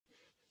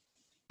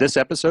This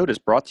episode is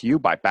brought to you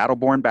by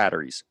Battleborn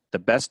Batteries, the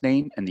best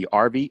name in the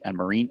RV and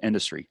marine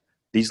industry.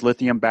 These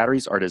lithium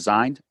batteries are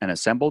designed and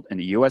assembled in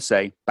the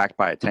USA, backed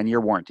by a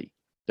 10-year warranty.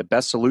 The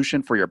best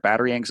solution for your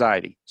battery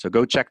anxiety. So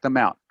go check them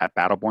out at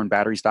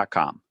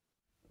battlebornbatteries.com.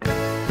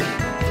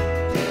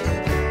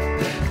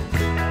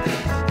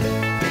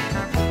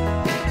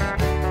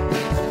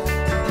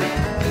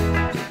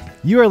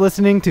 You are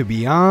listening to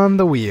Beyond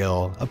the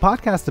Wheel, a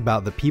podcast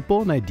about the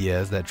people and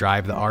ideas that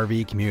drive the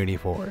RV community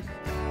forward.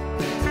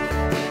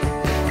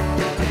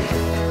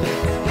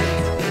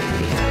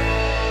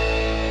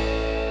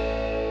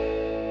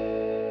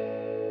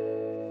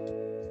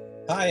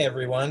 Hi,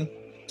 everyone.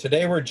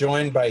 Today we're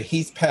joined by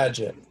Heath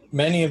Padgett.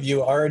 Many of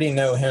you already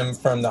know him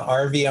from the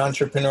RV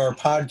Entrepreneur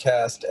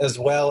podcast, as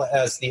well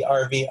as the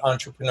RV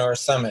Entrepreneur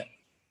Summit.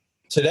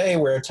 Today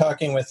we're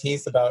talking with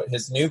Heath about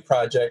his new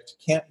project,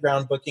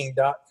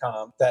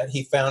 campgroundbooking.com, that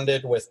he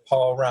founded with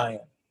Paul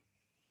Ryan.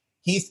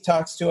 Heath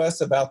talks to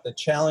us about the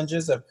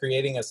challenges of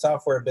creating a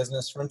software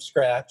business from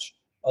scratch,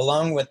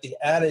 along with the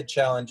added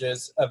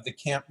challenges of the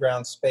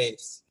campground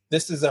space.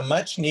 This is a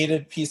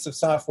much-needed piece of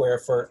software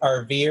for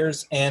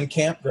RVers and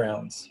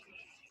campgrounds.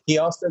 He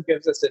also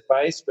gives us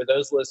advice for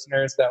those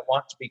listeners that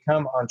want to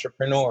become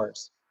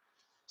entrepreneurs.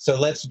 So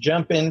let's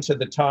jump into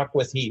the talk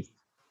with Heath.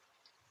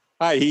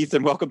 Hi, Heath,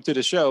 and welcome to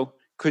the show.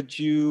 Could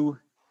you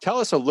tell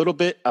us a little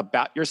bit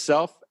about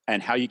yourself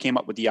and how you came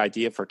up with the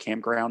idea for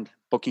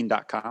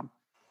campgroundbooking.com?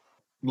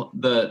 Well,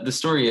 the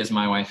story is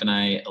my wife and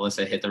I,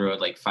 Alyssa, hit the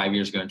road like 5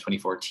 years ago in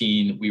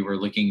 2014. We were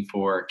looking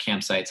for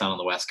campsites out on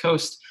the West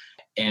Coast.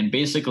 And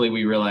basically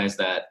we realized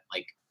that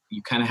like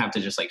you kind of have to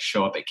just like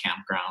show up at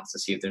campgrounds to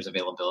see if there's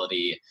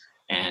availability.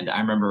 And I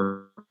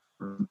remember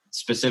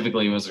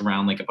specifically it was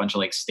around like a bunch of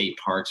like state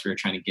parks we were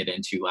trying to get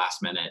into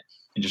last minute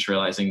and just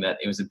realizing that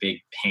it was a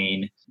big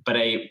pain. But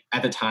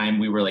at the time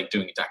we were like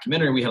doing a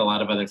documentary. We had a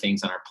lot of other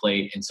things on our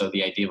plate. And so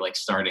the idea of like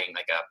starting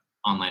like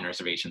a online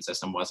reservation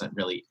system wasn't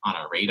really on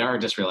our radar.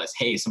 Just realized,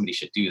 hey, somebody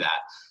should do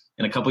that.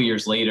 And a couple of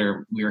years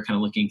later, we were kind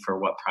of looking for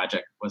what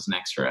project was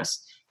next for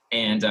us.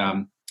 And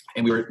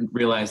we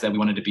realized that we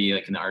wanted to be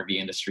like in the RV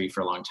industry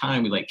for a long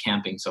time. We like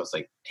camping. So it's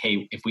like,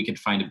 hey, if we could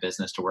find a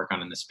business to work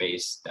on in the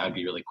space, that would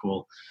be really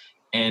cool.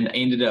 And I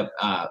ended up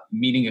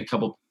meeting a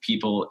couple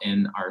people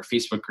in our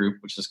Facebook group,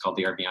 which is called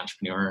the RV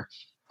Entrepreneur.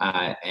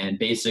 And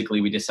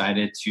basically we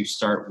decided to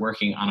start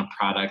working on a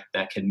product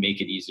that could make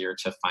it easier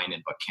to find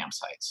and book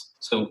campsites.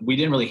 So we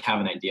didn't really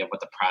have an idea of what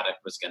the product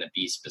was going to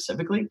be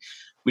specifically.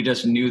 We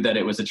just knew that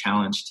it was a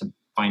challenge to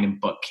find and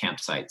book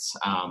campsites.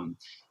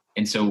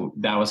 And so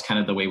that was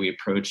kind of the way we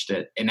approached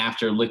it. And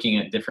after looking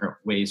at different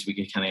ways we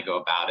could kind of go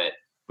about it,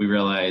 we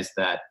realized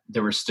that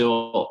there were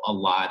still a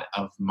lot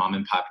of mom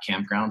and pop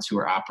campgrounds who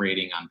were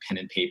operating on pen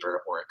and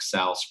paper or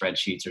Excel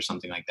spreadsheets or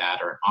something like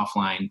that, or an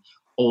offline,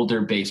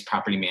 older based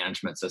property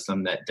management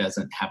system that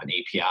doesn't have an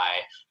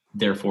API,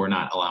 therefore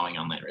not allowing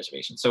online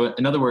reservations. So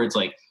in other words,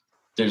 like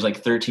there's like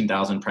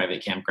 13,000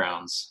 private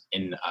campgrounds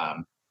in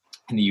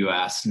the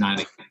US,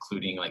 not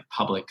including like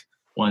public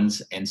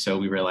ones. And so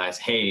we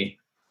realized, hey,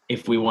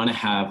 if we want to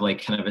have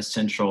like kind of a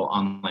central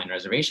online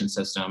reservation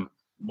system,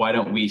 why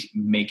don't we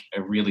make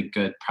a really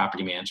good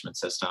property management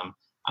system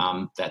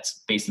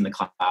that's based in the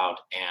cloud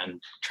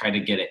and try to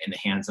get it in the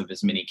hands of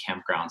as many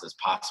campgrounds as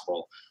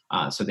possible.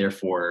 So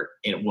therefore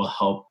it will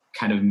help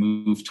kind of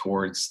move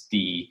towards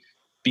the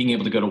being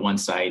able to go to one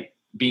site,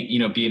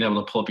 being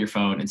able to pull up your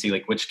phone and see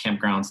like which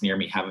campgrounds near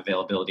me have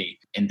availability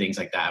and things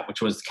like that,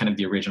 which was kind of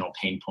the original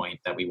pain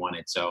point that we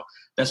wanted. So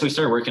that's what we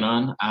started working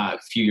on a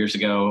few years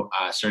ago.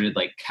 Started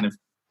like kind of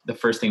the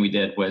first thing we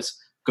did was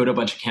go to a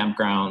bunch of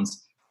campgrounds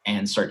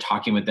and start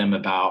talking with them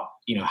about,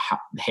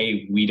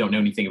 hey, we don't know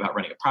anything about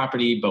running a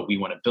property, but we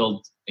want to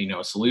build,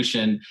 a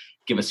solution,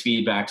 give us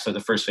feedback. So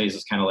the first phase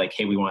is kind of like,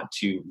 hey, we want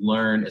to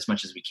learn as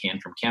much as we can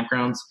from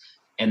campgrounds.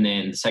 And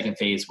then the second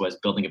phase was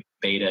building a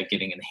beta,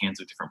 getting in the hands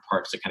of different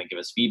parks to kind of give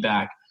us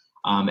feedback.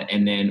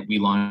 And then we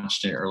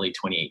launched in early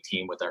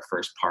 2018 with our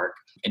first park.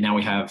 And now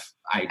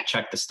I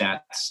checked the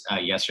stats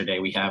yesterday,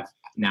 we have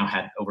now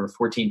had over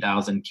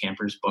 14,000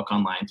 campers book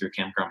online through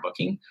Campground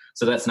Booking.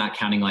 So that's not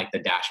counting like the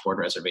dashboard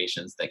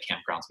reservations that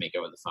campgrounds make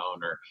over the phone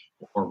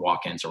or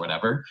walk-ins or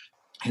whatever.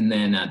 And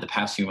then the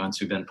past few months,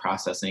 we've been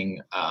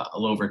processing a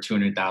little over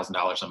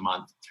 $200,000 a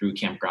month through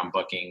Campground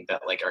Booking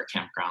that like our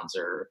campgrounds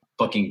are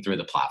booking through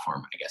the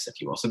platform, I guess,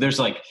 if you will. So there's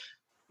like,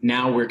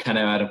 now we're kind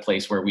of at a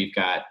place where we've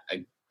got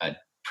a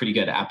pretty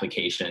good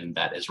application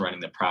that is running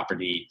the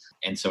property.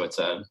 And so it's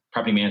a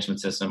property management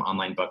system,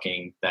 online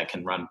booking that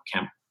can run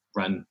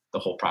the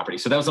whole property.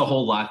 So that was a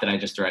whole lot that I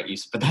just threw at you,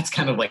 but that's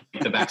kind of like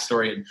the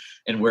backstory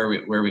and where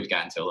we've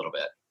gotten to a little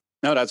bit.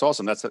 No, that's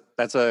awesome.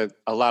 That's a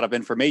lot of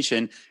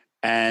information.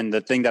 And the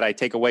thing that I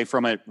take away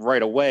from it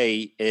right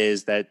away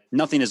is that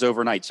nothing is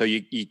overnight. So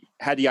you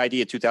had the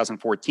idea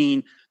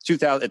 2014,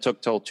 it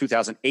took till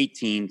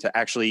 2018 to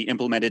actually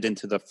implement it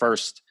into the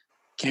first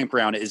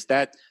campground. Is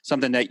that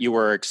something that you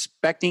were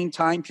expecting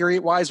time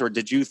period wise, or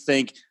did you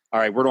think, all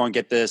right, we're going to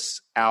get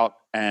this out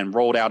and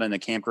rolled out in the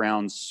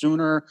campgrounds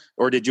sooner,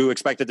 or did you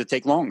expect it to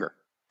take longer?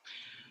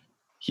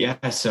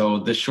 Yeah. So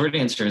the short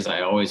answer is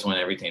I always want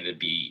everything to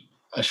be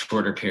a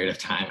shorter period of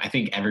time. I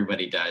think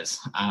everybody does.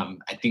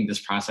 I think this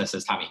process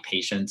has taught me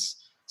patience.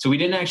 So we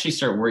didn't actually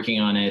start working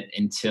on it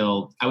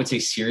until, I would say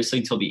seriously,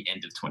 until the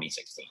end of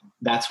 2016.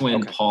 That's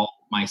when Paul,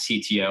 my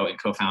CTO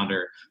and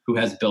co-founder, who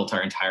has built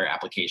our entire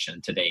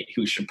application to date,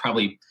 who should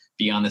probably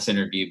be on this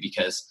interview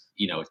because,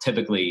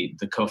 typically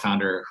the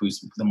co-founder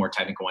who's the more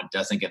technical one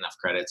doesn't get enough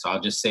credit. So I'll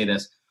just say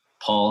this,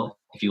 Paul,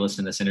 if you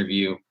listen to this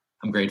interview,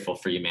 I'm grateful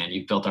for you, man.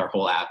 You've built our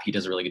whole app. He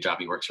does a really good job.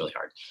 He works really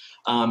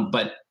hard.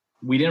 But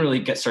we didn't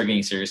really start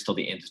getting serious till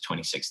the end of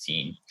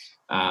 2016.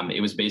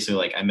 It was basically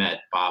like I met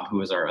Bob, who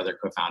was our other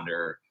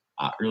co-founder,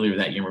 earlier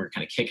that year. We were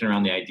kind of kicking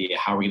around the idea,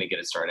 how are we going to get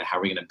it started? How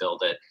are we going to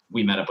build it?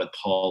 We met up with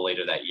Paul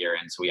later that year.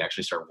 And so we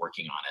actually started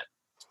working on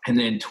it. And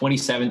then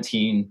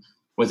 2017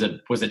 was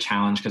a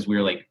challenge because we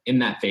were like in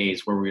that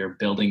phase where we were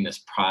building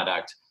this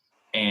product.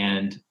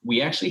 And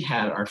we actually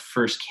had our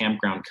first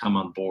campground come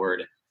on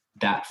board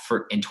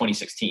in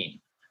 2016.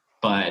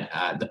 But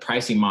the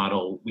pricing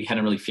model, we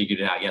hadn't really figured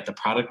it out yet. The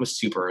product was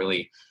super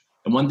early.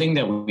 And one thing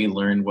that we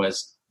learned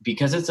was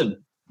because it's a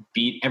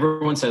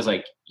everyone says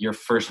like your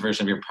first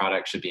version of your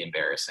product should be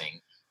embarrassing.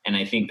 And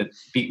I think that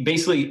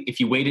basically if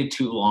you waited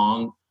too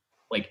long,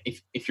 like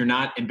if you're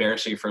not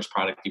embarrassed of your first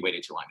product, you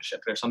waited too long to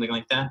ship it or something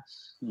like that.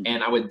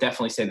 And I would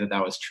definitely say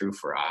that was true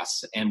for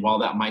us. And while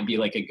that might be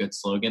like a good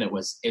slogan,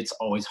 it's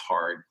always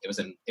hard. It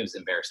was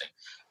embarrassing.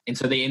 And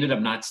so they ended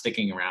up not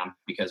sticking around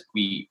because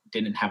we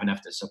didn't have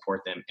enough to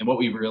support them. And what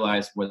we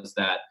realized was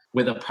that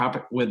with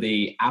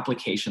a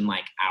application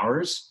like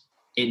ours,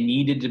 it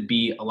needed to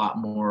be a lot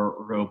more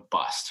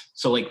robust.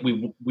 So like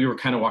we were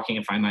kind of walking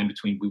a fine line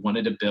between, we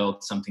wanted to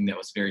build something that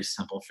was very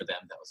simple for them,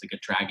 that was like a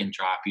drag and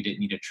drop. You didn't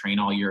need to train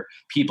all your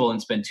people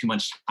and spend too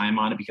much time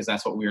on it, because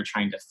that's what we were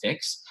trying to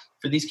fix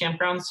for these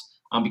campgrounds,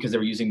 because they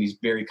were using these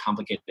very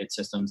complicated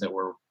systems that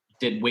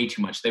did way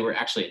too much. They were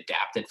actually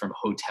adapted from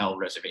hotel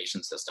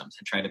reservation systems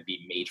and tried to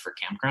be made for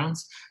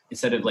campgrounds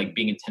instead of like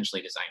being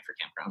intentionally designed for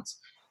campgrounds.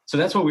 So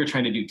that's what we were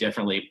trying to do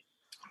differently.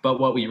 But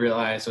what we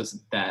realized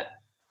was that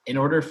in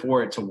order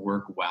for it to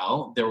work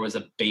well, there was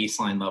a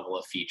baseline level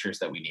of features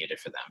that we needed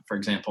for them. For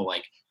example,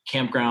 like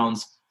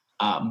campgrounds,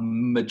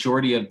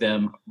 majority of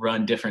them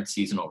run different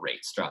seasonal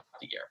rates throughout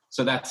the year.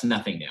 So that's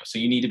nothing new. So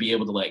you need to be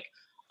able to like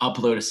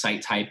upload a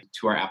site type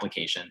to our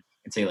application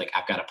and say like,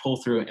 I've got a pull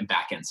through and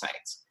backend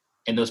sites.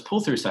 And those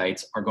pull through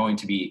sites are going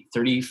to be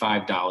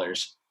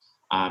 $35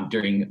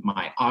 during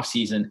my off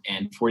season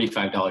and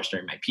 $45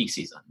 during my peak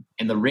season.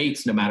 And the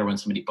rates, no matter when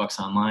somebody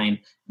books online,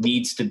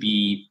 needs to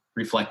be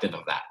reflective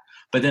of that.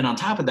 But then on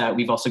top of that,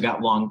 we've also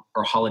got long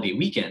or holiday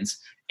weekends.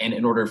 And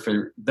in order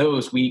for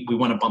those, we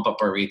want to bump up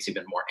our rates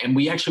even more. And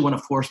we actually want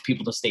to force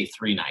people to stay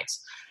 3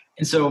 nights.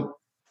 And so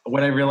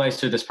what I realized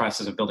through this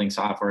process of building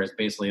software is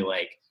basically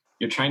like,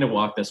 you're trying to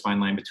walk this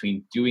fine line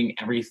between doing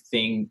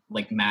everything,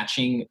 like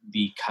matching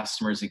the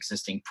customer's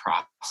existing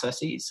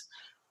processes,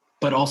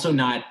 but also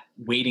not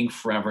waiting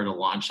forever to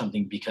launch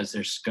something because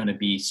there's going to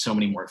be so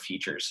many more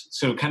features.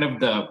 So kind of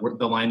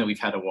the line that we've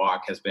had to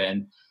walk has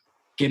been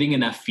getting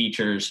enough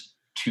features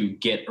to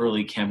get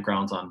early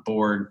campgrounds on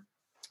board,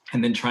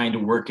 and then trying to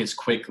work as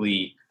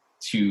quickly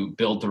to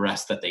build the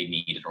rest that they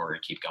need in order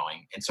to keep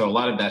going. And so a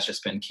lot of that's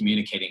just been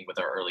communicating with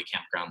our early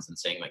campgrounds and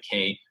saying like,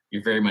 hey,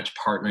 you're very much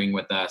partnering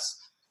with us.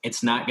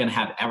 It's not going to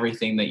have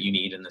everything that you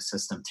need in the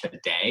system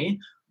today,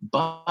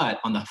 but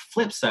on the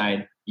flip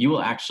side, you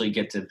will actually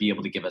get to be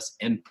able to give us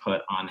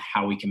input on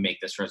how we can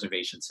make this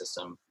reservation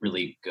system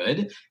really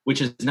good,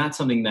 which is not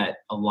something that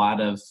a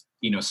lot of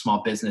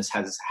small business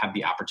have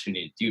the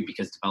opportunity to do,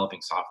 because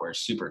developing software is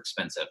super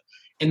expensive.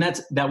 And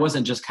that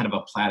wasn't just kind of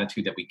a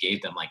platitude that we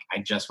gave them. Like I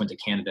just went to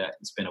Canada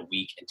and spent a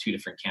week in 2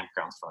 different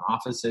campgrounds front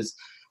offices,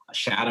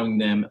 shadowing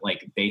them.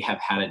 Like they have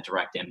had a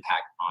direct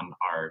impact on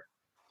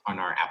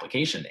our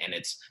application, and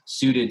it's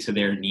suited to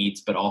their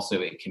needs, but also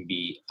it can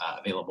be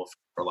available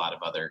for a lot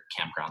of other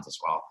campgrounds as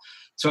well.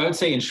 So I would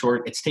say in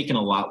short, it's taken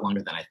a lot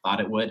longer than I thought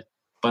it would.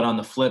 But on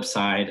the flip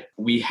side,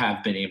 we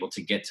have been able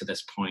to get to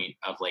this point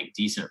of like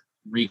decent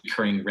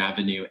recurring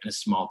revenue and a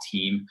small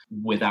team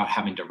without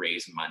having to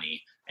raise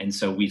money. And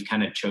so we've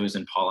kind of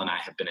chosen, Paul and I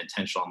have been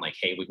intentional on like,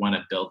 hey, we want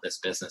to build this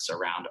business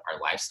around our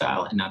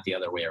lifestyle and not the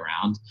other way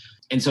around.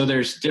 And so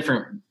there's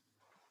different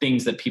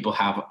things that people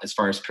have as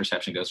far as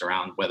perception goes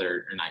around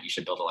whether or not you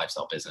should build a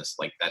lifestyle business.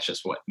 Like that's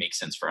just what makes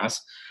sense for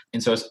us.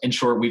 And so in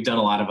short, we've done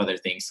a lot of other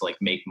things to like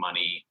make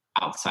money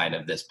outside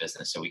of this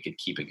business so we could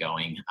keep it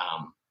going.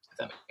 If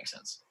that makes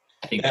sense.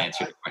 I think that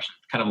answered your question.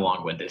 Kind of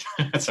long-winded.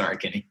 Sorry,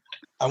 Kenny.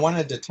 I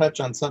wanted to touch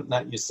on something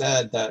that you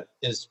said that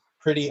is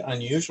pretty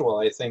unusual,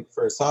 I think,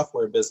 for a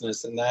software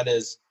business. And that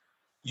is,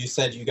 you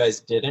said you guys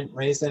didn't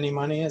raise any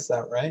money. Is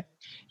that right?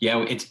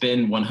 Yeah, it's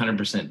been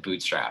 100%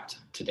 bootstrapped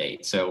to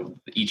date. So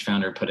each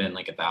founder put in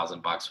like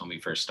 $1,000 when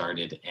we first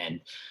started.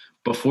 And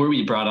before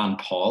we brought on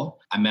Paul,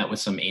 I met with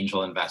some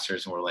angel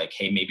investors and we're like,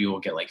 hey, maybe we'll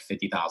get like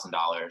 $50,000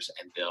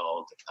 and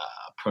build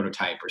a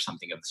prototype or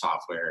something of the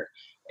software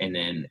and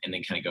then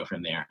kind of go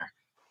from there.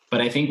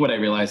 But I think what I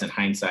realized in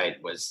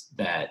hindsight was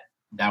that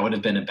would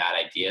have been a bad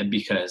idea,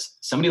 because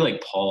somebody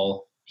like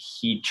Paul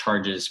he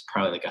charges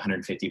probably like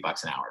 $150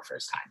 an hour for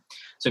his time.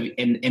 So,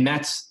 and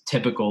that's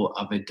typical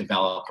of a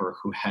developer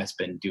who has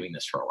been doing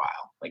this for a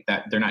while. Like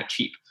that, they're not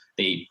cheap.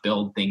 They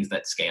build things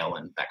that scale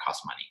and that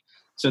cost money.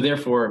 So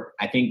therefore,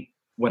 I think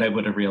what I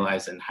would have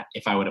realized, and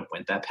if I would have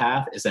went that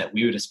path, is that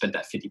we would have spent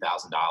that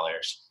 $50,000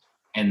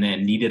 and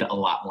then needed a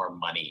lot more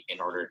money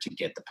in order to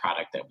get the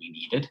product that we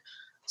needed.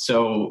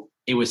 So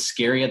it was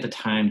scary at the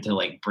time to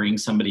like bring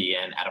somebody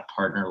in at a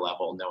partner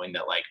level, knowing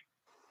that like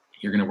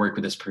you're going to work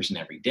with this person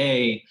every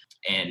day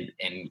and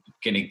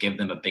going to give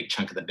them a big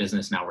chunk of the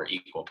business. Now we're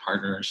equal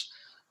partners.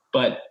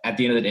 But at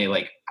the end of the day,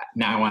 like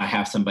now I want to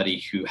have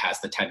somebody who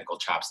has the technical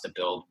chops to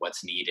build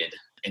what's needed.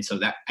 And so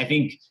that, I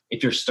think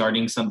if you're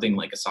starting something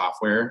like a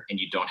software and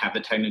you don't have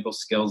the technical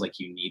skills, like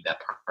you need that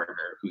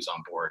partner who's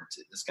on board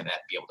is going to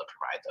be able to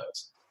provide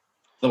those.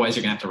 Otherwise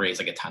you're going to have to raise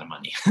like a ton of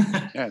money.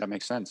 Yeah, that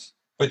makes sense.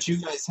 But you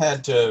guys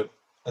had to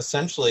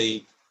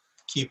essentially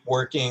keep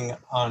working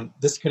on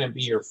this. Couldn't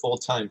be your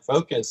full-time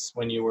focus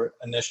when you were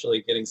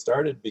initially getting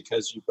started,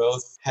 because you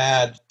both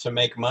had to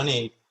make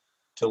money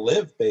to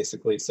live,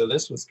 basically. So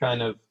this was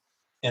kind of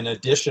an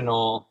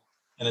additional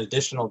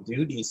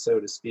duty,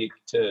 so to speak,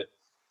 to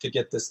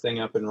get this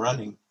thing up and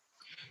running.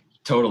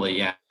 Totally,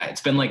 yeah.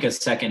 It's been like a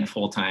second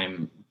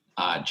full-time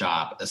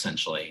job,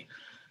 essentially.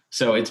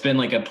 So it's been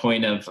like a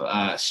point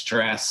of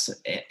stress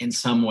in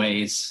some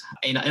ways,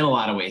 in a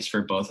lot of ways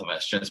for both of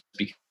us, just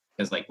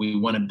because like we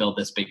want to build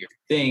this bigger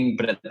thing,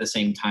 but at the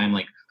same time,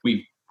 like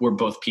we're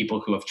both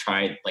people who have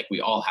tried, like we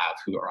all have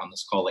who are on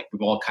this call, like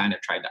we've all kind of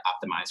tried to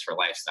optimize for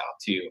lifestyle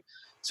too.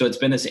 So it's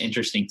been this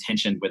interesting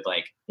tension with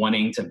like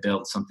wanting to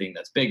build something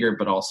that's bigger,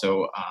 but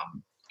also,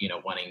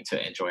 wanting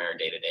to enjoy our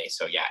day to day.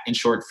 So yeah, in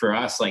short, for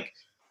us, like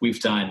we've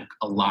done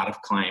a lot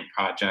of client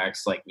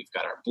projects. Like we've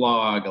got our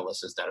blog,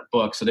 Alyssa's done a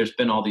book. So there's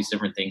been all these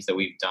different things that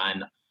we've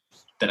done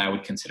that I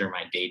would consider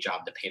my day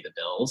job to pay the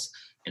bills.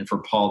 And for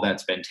Paul,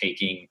 that's been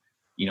taking,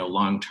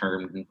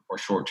 long-term or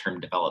short-term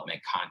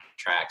development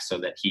contracts so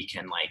that he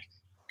can like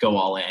go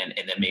all in,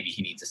 and then maybe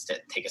he needs to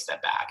take a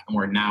step back. And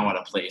we're now at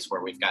a place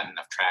where we've gotten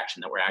enough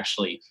traction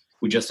that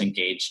we just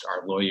engaged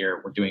our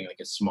lawyer. We're doing like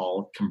a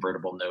small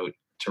convertible note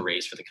to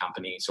raise for the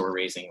company. So we're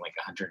raising like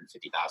 $150,000.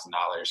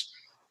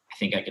 I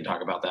think I can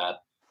talk about that.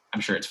 I'm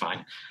sure it's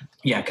fine.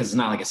 Yeah, because it's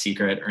not like a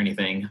secret or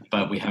anything,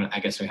 but I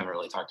guess we haven't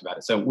really talked about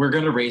it. So we're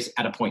going to raise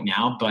at a point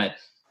now, but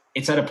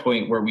it's at a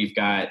point where we've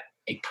got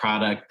a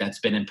product that's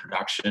been in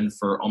production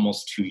for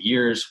almost 2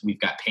 years. We've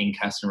got paying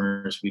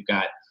customers. We've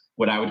got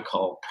what I would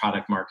call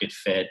product market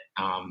fit.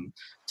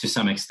 To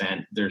some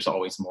extent, there's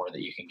always more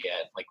that you can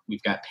get. Like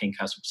we've got paying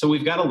customers. So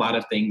we've got a lot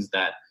of things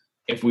that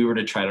if we were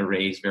to try to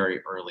raise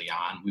very early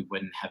on, we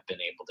wouldn't have been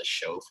able to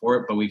show for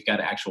it, but we've got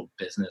actual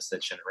business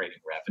that's generating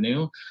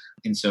revenue.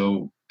 And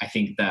so I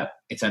think that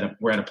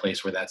we're at a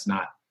place where that's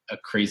not a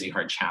crazy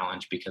hard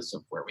challenge because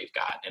of where we've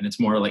got. And it's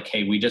more like,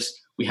 hey, we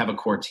have a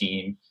core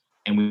team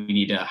and we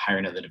need to hire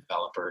another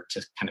developer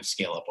to kind of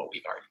scale up what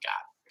we've already got.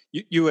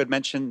 You had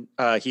mentioned,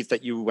 Heath,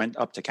 that you went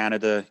up to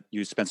Canada.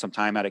 You spent some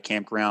time at a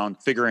campground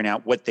figuring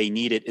out what they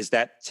needed. Is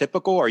that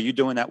typical? Are you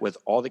doing that with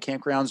all the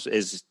campgrounds?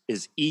 Is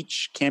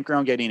each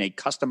campground getting a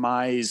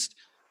customized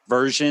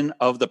version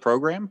of the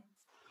program?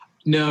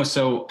 No.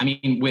 So, I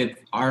mean, with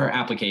our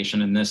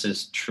application, and this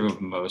is true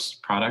of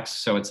most products.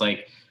 So it's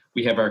like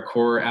we have our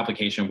core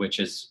application, which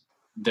is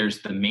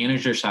there's the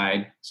manager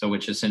side. So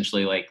which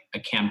essentially like a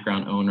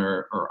campground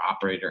owner or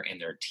operator and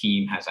their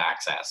team has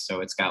access. So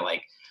it's got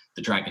like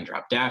the drag and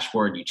drop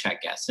dashboard, you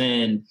check guests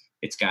in.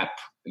 It's got,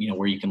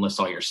 where you can list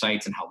all your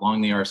sites and how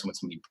long they are. So when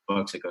somebody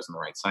books, it goes on the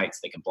right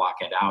sites. They can block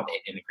it out.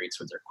 It integrates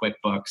with their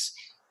QuickBooks.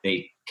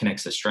 They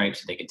connects to Stripe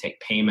so they can take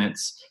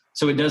payments.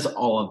 So it does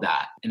all of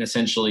that. And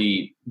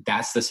essentially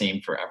that's the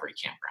same for every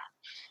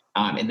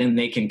campground. And then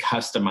they can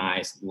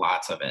customize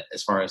lots of it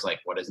as far as like,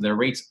 what is their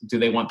rates? Do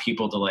they want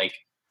people to like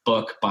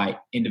book by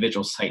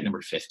individual site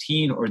number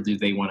 15, or do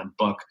they want to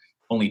book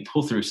only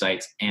pull-through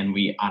sites and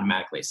we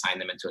automatically assign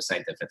them into a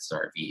site that fits the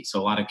RV? So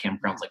a lot of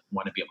campgrounds like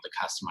want to be able to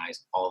customize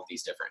all of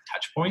these different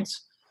touch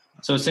points.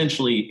 So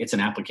essentially it's an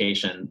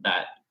application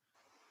that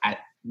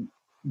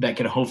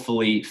can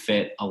hopefully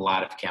fit a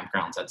lot of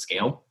campgrounds at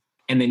scale.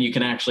 And then you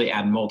can actually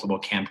add multiple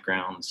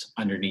campgrounds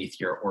underneath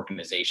your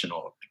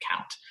organizational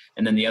account.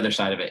 And then the other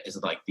side of it is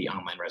like the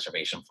online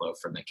reservation flow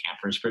from the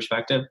camper's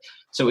perspective.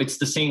 So it's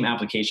the same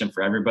application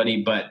for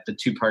everybody, but the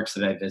two parks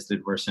that I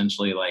visited were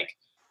essentially like,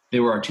 they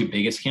were our two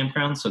biggest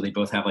campgrounds. So they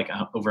both have like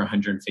over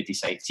 150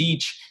 sites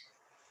each.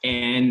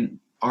 And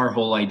our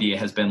whole idea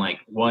has been like,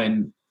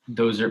 one,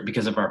 those are,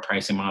 because of our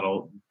pricing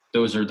model,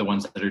 those are the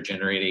ones that are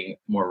generating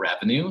more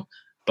revenue,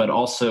 but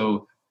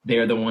also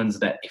they're the ones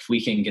that if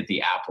we can get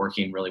the app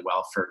working really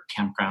well for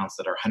campgrounds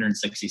that are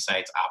 160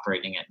 sites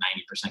operating at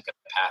 90%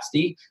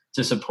 capacity,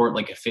 to support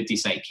like a 50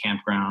 site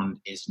campground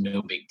is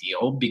no big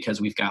deal, because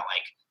we've got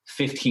like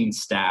 15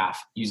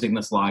 staff using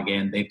this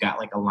login. They've got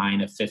like a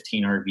line of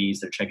 15 RVs.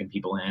 They're checking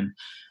people in.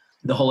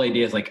 The whole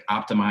idea is like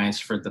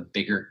optimize for the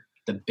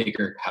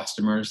bigger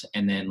customers.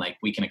 And then like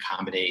we can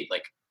accommodate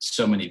like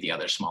so many of the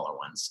other smaller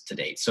ones to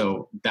date.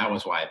 So that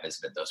was why I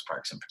visited those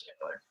parks in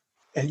particular.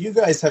 And you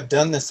guys have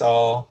done this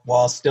all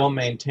while still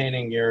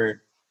maintaining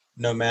your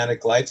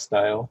nomadic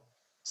lifestyle.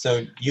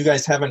 So you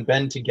guys haven't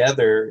been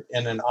together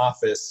in an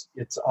office.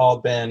 It's all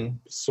been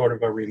sort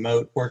of a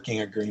remote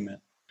working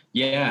agreement.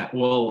 Yeah,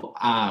 well,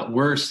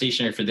 we're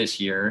stationary for this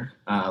year,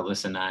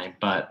 Liz and I,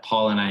 but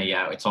Paul and I,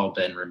 yeah, it's all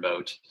been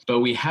remote. But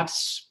we have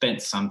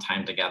spent some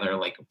time together.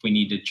 Like if we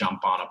need to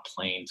jump on a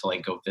plane to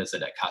like go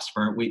visit a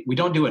customer, we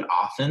don't do it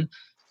often,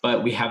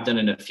 but we have done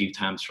it a few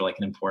times for like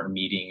an important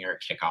meeting or a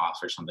kickoff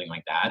or something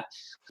like that.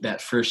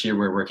 That first year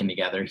we were working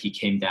together, he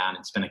came down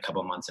and spent a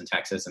couple of months in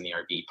Texas in the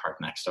RV park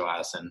next to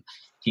us. And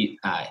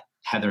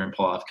Heather and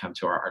Paul have come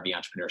to our RV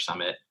Entrepreneur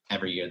Summit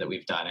every year that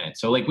we've done it.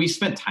 So like we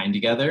spent time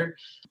together,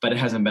 but it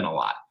hasn't been a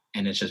lot.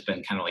 And it's just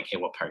been kind of like, hey,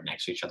 we'll park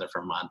next to each other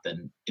for a month.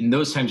 And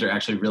those times are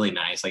actually really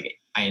nice. Like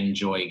I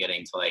enjoy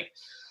getting to like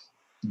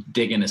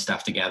dig into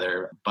stuff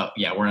together. But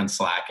yeah, we're on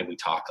Slack and we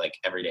talk like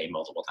every day,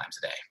 multiple times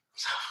a day.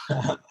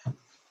 So.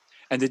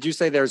 And did you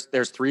say there's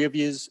 3 of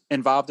you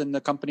involved in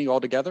the company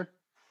altogether?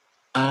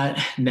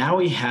 Now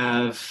we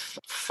have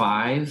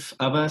 5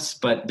 of us,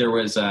 but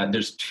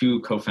there's 2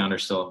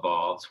 co-founders still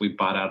involved. We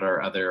bought out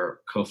our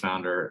other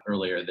co-founder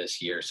earlier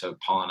this year. So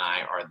Paul and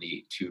I are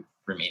the 2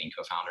 remaining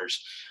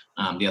co-founders.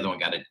 The other one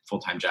got a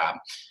full-time job.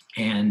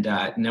 And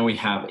now we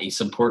have a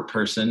support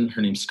person.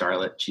 Her name's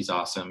Scarlett. She's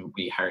awesome.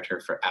 We hired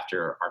her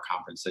after our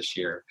conference this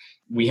year.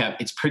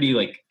 It's pretty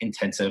like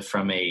intensive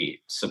from a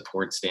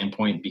support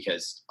standpoint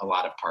because a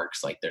lot of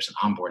parks, like there's an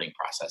onboarding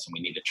process and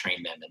we need to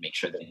train them and make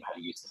sure they know how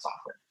to use the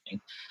software.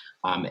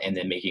 And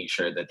then making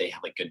sure that they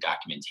have like good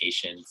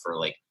documentation for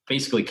like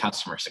basically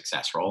customer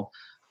success role.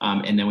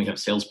 And then we have a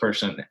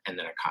salesperson and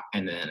then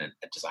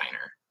a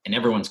designer, and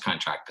everyone's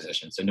contract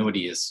position. So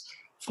nobody is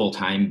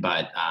full-time,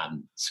 but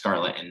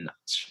Scarlett and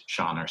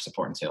Sean, our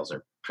support and sales,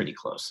 are pretty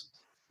close.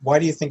 Why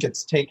do you think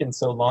it's taken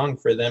so long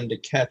for them to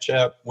catch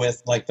up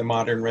with like the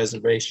modern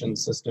reservation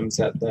systems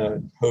that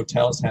the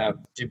hotels have?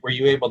 Were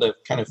you able to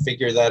kind of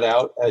figure that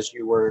out as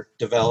you were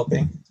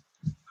developing?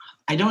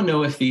 I don't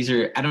know if these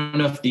are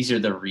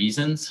the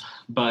reasons,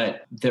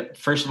 but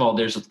first of all,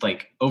 there's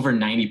like over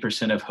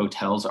 90% of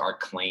hotels are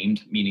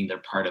claimed, meaning they're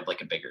part of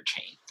like a bigger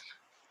chain.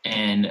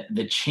 And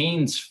the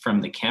chains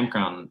from the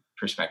campground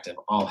perspective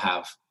all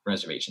have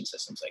reservation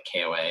systems like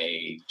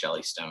KOA,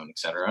 Jellystone, et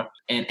cetera.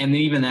 And then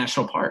even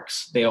national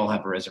parks, they all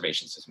have a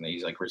reservation system. They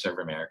use like Reserve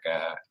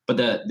America. But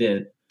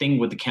the thing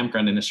with the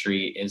campground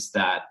industry is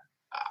that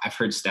I've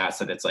heard stats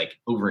that it's like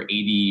over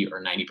 80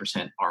 or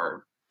 90%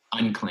 are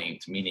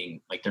unclaimed,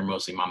 meaning like they're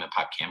mostly mom and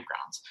pop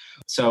campgrounds.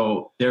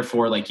 So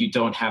therefore, like you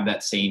don't have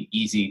that same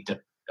easy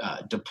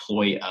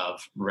deploy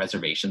of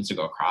reservations to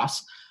go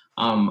across.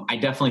 I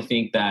definitely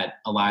think that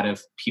a lot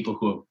of people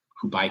who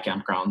buy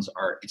campgrounds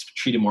it's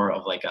treated more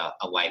of like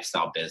a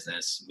lifestyle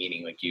business,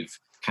 meaning like you've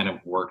kind of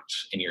worked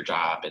in your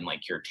job and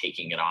like you're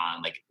taking it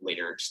on like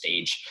later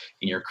stage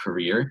in your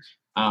career.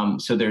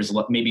 So there's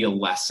maybe a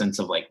less sense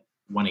of like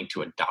wanting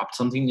to adopt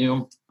something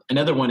new.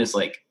 Another one is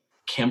like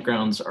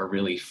campgrounds are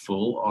really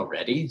full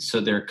already. So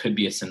there could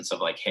be a sense of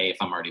like, hey, if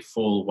I'm already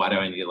full, why do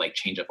I need to like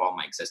change up all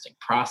my existing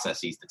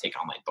processes to take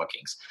online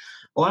bookings?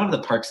 A lot of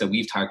the parks that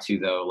we've talked to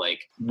though,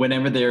 like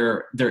whenever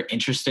they're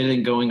interested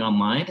in going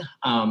online,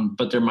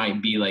 but there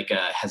might be like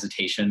a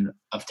hesitation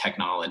of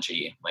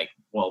technology, like,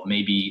 well,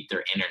 maybe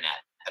their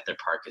internet at their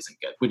park isn't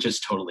good, which is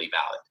totally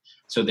valid.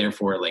 So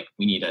therefore, like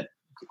we need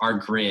our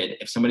grid,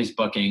 if somebody's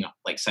booking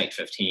like Site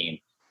 15,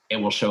 it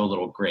will show a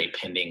little gray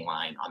pending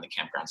line on the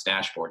campground's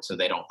dashboard so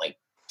they don't like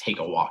take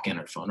a walk-in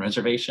or phone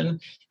reservation.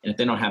 And if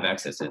they don't have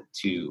access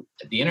to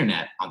the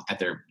internet at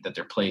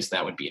their place,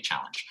 that would be a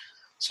challenge.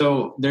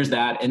 So there's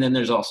that. And then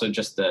there's also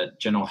just the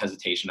general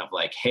hesitation of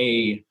like,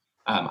 hey,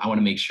 I want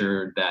to make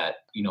sure that,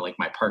 like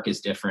my park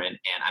is different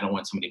and I don't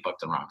want somebody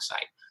booked the wrong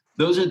site.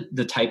 Those are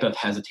the type of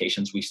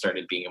hesitations we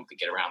started being able to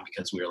get around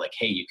because we were like,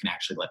 hey, you can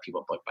actually let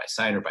people book by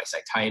site or by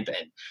site type.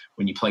 And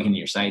when you plug in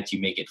your sites,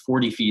 you make it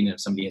 40 feet. And if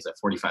somebody has a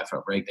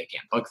 45-foot rig, they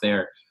can't book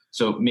there.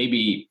 So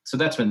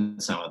that's been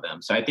some of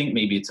them. So I think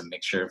maybe it's a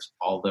mixture of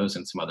all those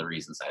and some other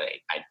reasons that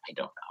I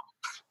don't know.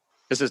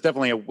 This is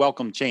definitely a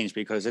welcome change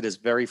because it is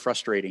very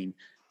frustrating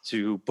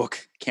to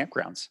book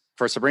campgrounds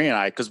for Sabrina and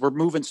I, because we're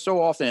moving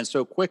so often and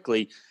so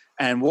quickly,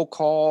 and we'll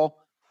call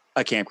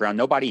a campground,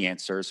 nobody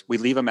answers. We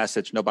leave a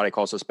message, nobody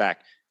calls us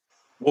back.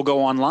 We'll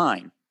go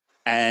online,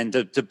 and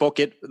to book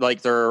it,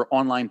 like their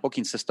online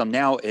booking system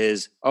now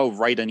is,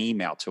 write an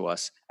email to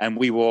us and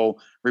we will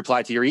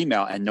reply to your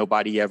email, and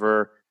nobody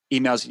ever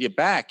emails you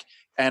back.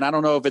 And I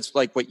don't know if it's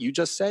like what you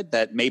just said,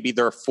 that maybe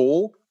they're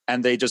full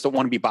and they just don't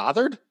want to be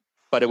bothered,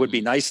 but it would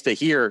be nice to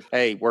hear,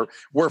 hey,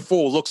 we're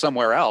full, look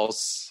somewhere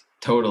else.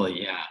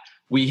 Totally. Yeah.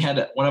 We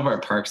had one of our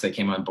parks that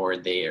came on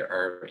board. They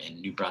are in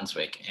New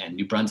Brunswick, and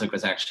New Brunswick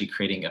was actually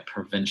creating a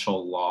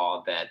provincial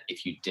law that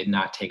if you did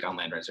not take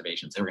online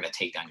reservations, they were going to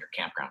take down your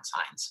campground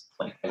signs.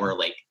 Or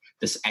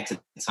this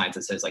exit signs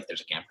that says like, there's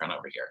a campground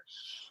over here,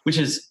 which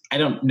is, I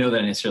don't know that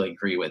I necessarily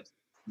agree with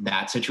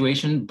that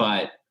situation,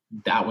 but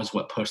that was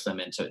what pushed them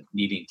into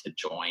needing to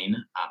join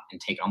and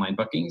take online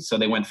bookings. So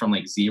they went from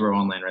like 0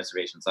 online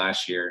reservations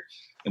last year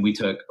and we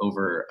took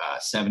over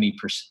 70%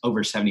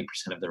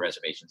 of the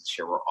reservations this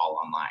year were all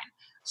online.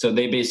 So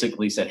they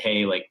basically said,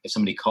 hey, like if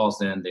somebody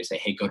calls in, they say,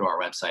 hey, go to our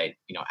website,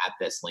 at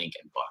this link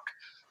and book.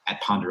 At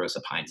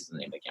Ponderosa Pines is the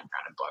name of the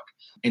campground, and book.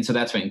 And so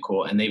that's been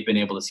cool. And they've been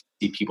able to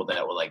see people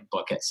that will like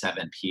book at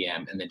 7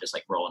 p.m. and then just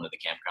like roll into the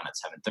campground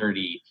at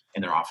 7:30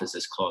 and their office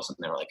is closed. And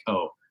they're like,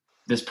 oh,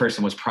 this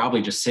person was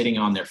probably just sitting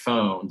on their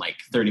phone like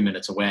 30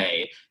 minutes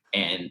away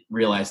and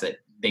realized that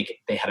they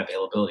had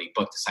availability,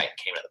 booked the site and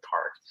came to the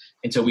park.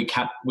 And so we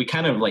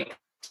kind of like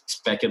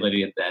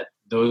speculated that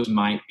those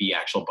might be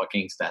actual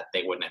bookings that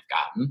they wouldn't have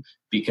gotten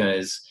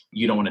because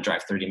you don't want to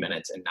drive 30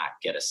 minutes and not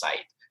get a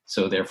site.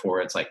 So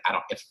therefore it's like,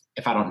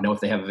 if I don't know if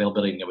they have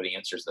availability, nobody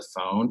answers the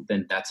phone,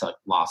 then that's a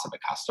loss of a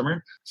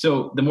customer.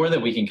 So the more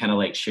that we can kind of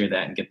like share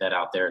that and get that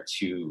out there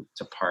to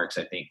parks,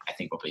 I think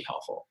will be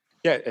helpful.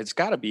 Yeah, it's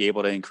got to be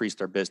able to increase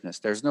their business.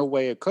 There's no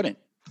way it couldn't,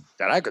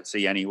 that I could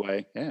see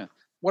anyway. Yeah.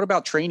 What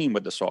about training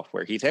with the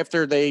software, Heath?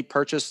 After they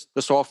purchase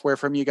the software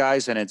from you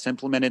guys and it's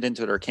implemented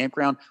into their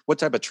campground, what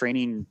type of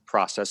training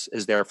process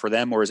is there for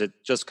them? Or is it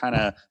just kind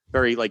of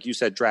very, like you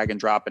said, drag and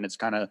drop and it's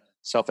kind of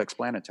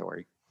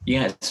self-explanatory?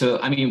 Yeah. So,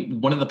 I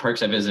mean, one of the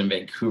parks I visited in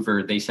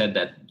Vancouver, they said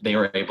that they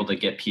were able to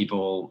get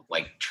people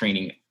like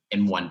training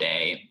in one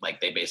day.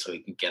 Like they basically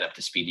can get up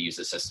to speed to use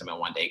the system in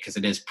one day because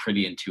it is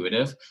pretty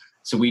intuitive.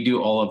 So we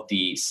do all of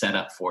the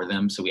setup for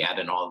them. So we add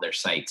in all of their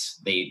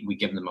sites. We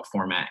give them a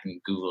format in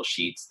Google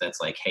Sheets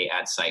that's like, hey,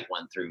 add site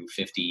 1 through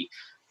 50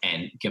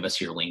 and give us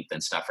your length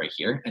and stuff right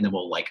here. And then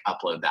we'll like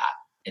upload that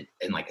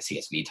in like a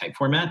CSV type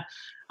format.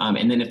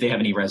 And then if they have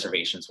any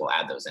reservations, we'll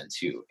add those in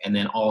too. And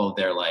then all of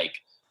their like,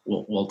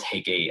 we'll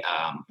take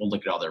we'll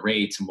look at all their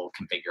rates and we'll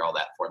configure all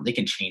that for them. They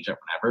can change it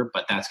whenever,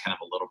 but that's kind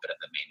of a little bit of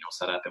the manual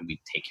setup and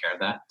we take care of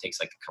that. It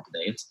takes like a couple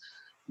days.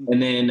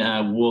 And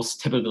then we'll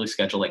typically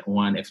schedule like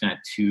 1, if not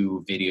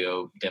 2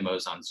 video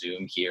demos on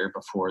Zoom here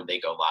before they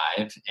go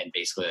live and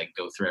basically like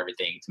go through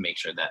everything to make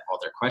sure that all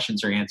their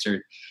questions are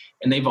answered.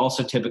 And they've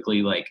also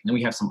typically then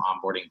we have some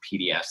onboarding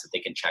PDFs that they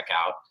can check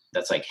out.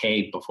 That's like,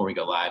 hey, before we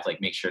go live, like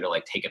make sure to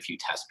like take a few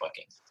test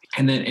bookings.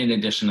 And then in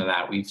addition to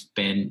that, we've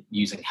been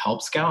using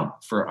Help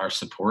Scout for our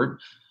support.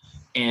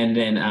 And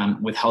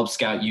then with Help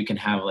Scout, you can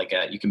have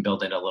you can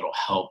build in a little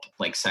help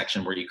like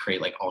section where you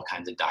create like all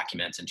kinds of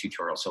documents and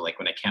tutorials. So like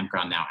when a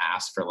campground now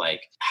asks for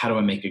like, how do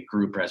I make a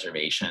group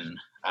reservation,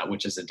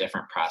 which is a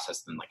different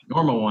process than like a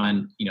normal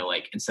one,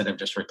 like instead of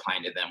just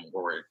replying to them,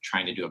 we're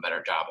trying to do a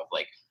better job of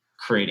like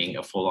creating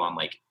a full on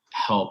like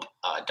help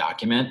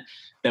document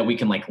that we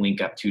can like link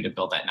up to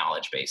build that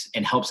knowledge base.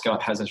 And Help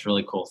Scout has this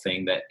really cool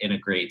thing that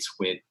integrates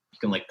with, you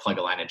can like plug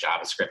a line of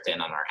JavaScript in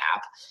on our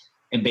app.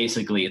 And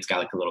basically it's got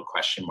like a little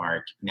question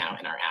mark now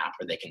in our app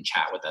where they can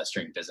chat with us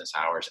during business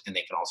hours. And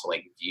they can also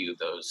like view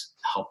those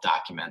help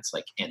documents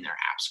like in their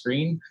app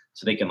screen.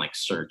 So they can like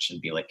search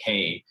and be like,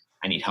 hey,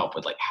 I need help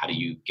with like, how do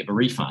you give a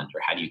refund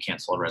or how do you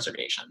cancel a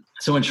reservation?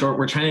 So in short,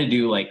 we're trying to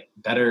do like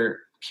better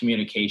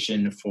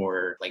communication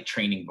for like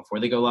training before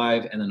they go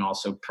live, and then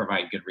also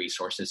provide good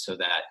resources so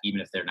that even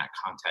if they're not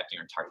contacting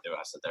or talking to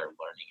us, that they're learning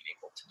and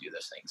able to do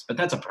those things. But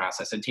that's a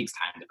process. It takes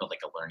time to build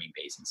like a learning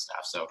base and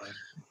stuff. So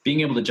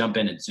being able to jump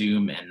in and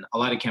Zoom, and a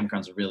lot of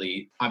campgrounds are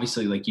really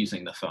obviously like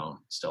using the phone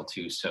still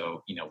too.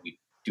 So, we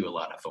do a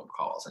lot of phone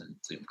calls and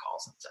Zoom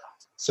calls and stuff.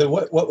 So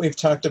what we've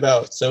talked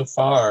about so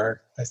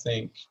far, I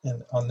think,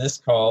 on this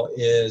call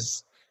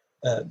is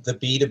the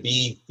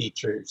B2B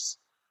features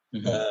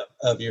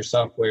of your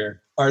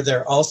software. Are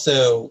there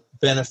also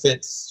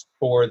benefits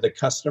for the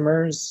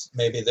customers?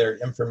 Maybe their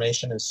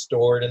information is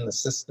stored in the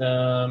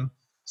system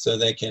so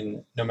they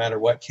can, no matter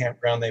what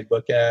campground they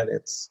book at,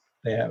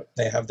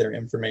 they have their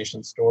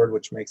information stored,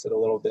 which makes it a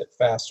little bit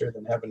faster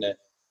than having to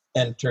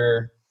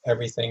enter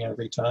everything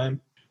every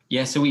time.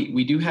 Yeah, so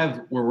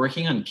we're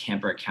working on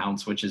camper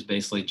accounts, which is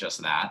basically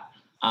just that.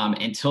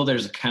 Until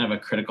there's kind of a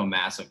critical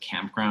mass of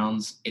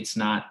campgrounds, it's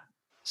not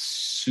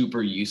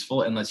super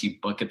useful unless you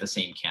book at the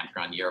same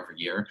campground year over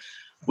year,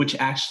 which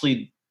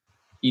actually,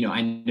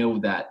 I know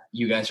that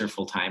you guys are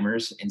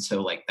full-timers, and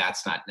so like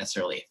that's not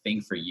necessarily a thing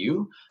for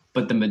you,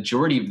 but the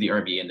majority of the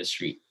RV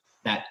industry,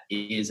 that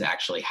is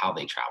actually how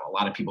they travel. A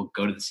lot of people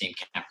go to the same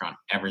campground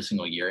every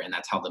single year, and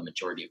that's how the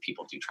majority of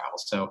people do travel.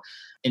 So,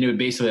 and it would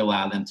basically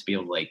allow them to be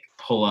able to like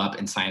pull up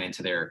and sign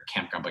into their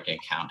campground booking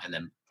account and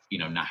then,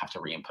 not have to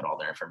re-input all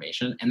their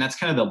information. And that's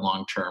kind of the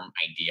long-term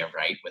idea,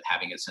 right? With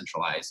having a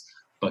centralized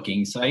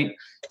booking site,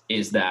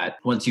 is that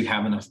once you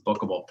have enough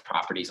bookable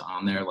properties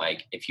on there,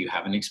 like if you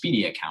have an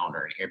Expedia account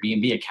or an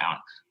Airbnb account,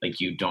 like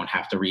you don't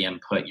have to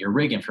re-input your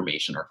rig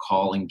information or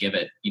call and give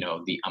it,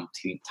 the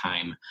umpteenth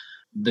time.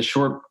 The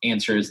short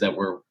answer is that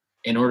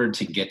in order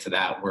to get to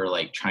that, we're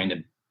like trying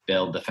to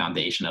build the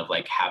foundation of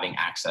like having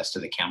access to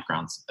the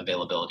campgrounds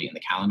availability in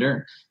the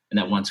calendar. And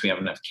that once we have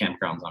enough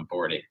campgrounds on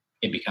board,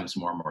 it becomes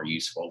more and more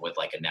useful with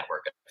like a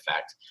network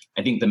effect.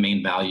 I think the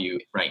main value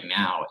right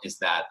now is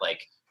that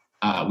like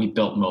we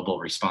built mobile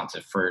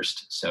responsive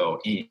first. So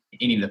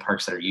any of the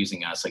parks that are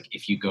using us, like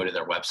if you go to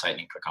their website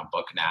and click on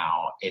book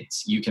now,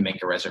 you can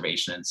make a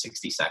reservation in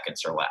 60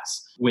 seconds or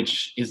less,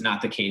 which is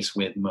not the case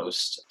with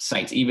most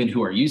sites, even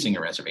who are using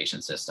a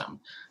reservation system.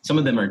 Some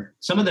of them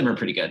are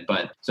pretty good,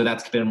 but so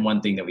that's been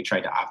one thing that we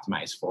tried to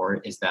optimize for,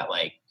 is that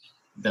like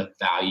the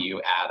value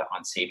add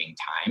on saving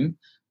time,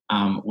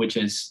 which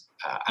is,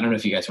 I don't know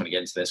if you guys want to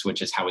get into this,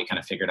 which is how we kind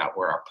of figured out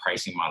where our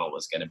pricing model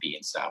was going to be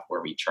and stuff,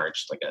 where we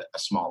charged like a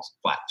small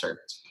flat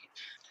service fee.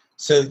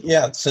 So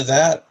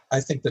that, I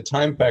think the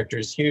time factor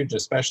is huge,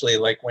 especially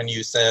like when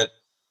you said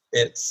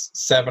it's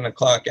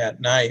 7:00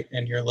 at night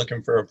and you're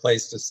looking for a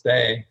place to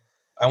stay.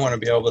 I want to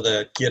be able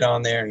to get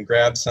on there and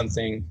grab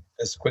something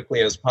as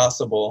quickly as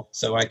possible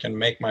so I can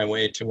make my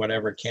way to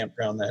whatever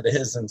campground that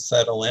is and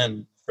settle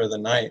in for the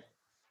night.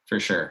 For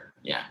sure.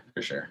 Yeah,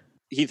 for sure.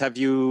 Heath, have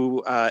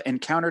you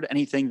encountered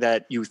anything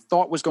that you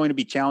thought was going to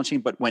be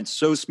challenging, but went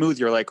so smooth,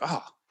 you're like,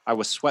 oh, I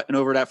was sweating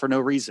over that for no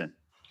reason?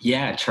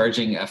 Yeah,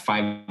 charging a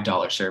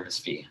 $5 service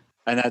fee.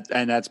 And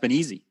that's been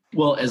easy.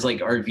 Well, as like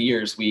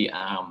RVers,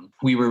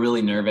 we were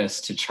really nervous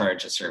to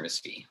charge a service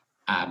fee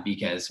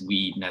because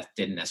we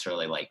didn't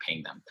necessarily like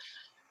paying them.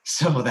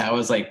 So that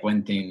was like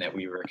one thing that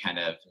we were kind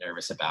of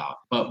nervous about.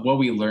 But what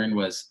we learned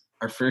was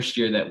our first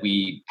year that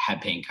we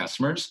had paying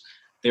customers,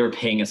 they were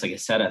paying us like a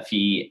setup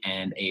fee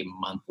and a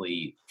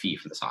monthly fee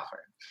for the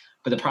software.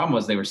 But the problem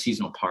was they were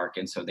seasonal park,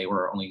 and so they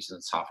were only using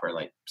the software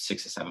like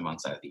 6 to 7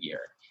 months out of the year.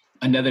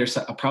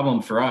 A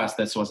problem for us,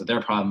 this wasn't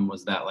their problem,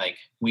 was that like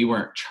we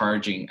weren't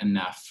charging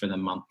enough for the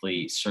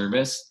monthly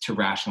service to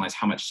rationalize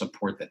how much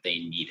support that they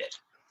needed.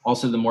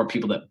 Also, the more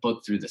people that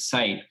booked through the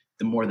site,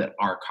 the more that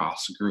our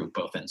costs grew,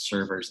 both in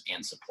servers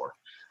and support.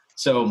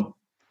 So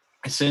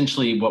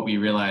essentially what we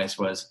realized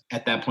was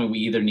at that point, we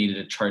either needed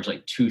to charge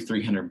like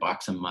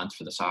 $200-300 a month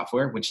for the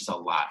software, which is a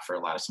lot for a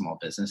lot of small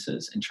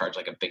businesses, and charge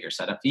like a bigger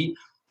setup fee,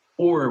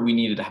 or we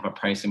needed to have a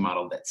pricing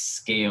model that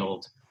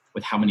scaled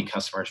with how many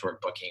customers were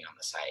booking on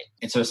the site.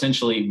 And so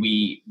essentially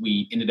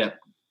we ended up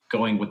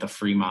going with the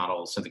free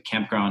model. So the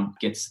campground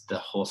gets the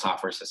whole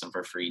software system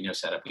for free, no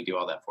setup. We do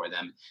all that for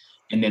them.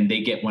 And then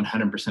they get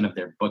 100% of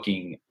their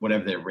booking,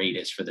 whatever their rate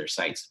is for their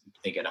sites,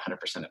 they get 100%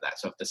 of that.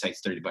 So if the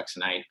site's $30 a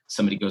night,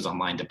 somebody goes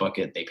online to book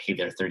it, they pay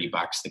their $30.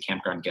 The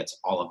campground gets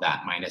all of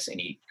that minus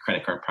any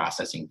credit card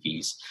processing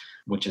fees,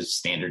 which is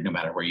standard no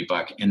matter where you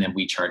book. And then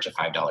we charge a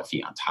 $5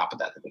 fee on top of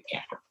that the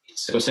campground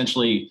fees. So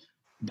essentially,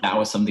 that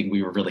was something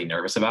we were really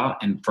nervous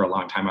about. And for a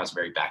long time, I was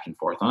very back and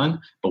forth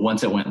on. But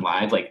once it went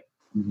live, like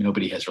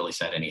nobody has really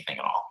said anything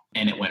at all.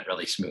 And it went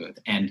really smooth.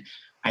 And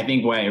I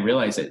think why I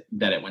realized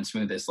that it went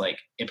smooth is like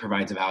it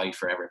provides a value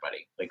for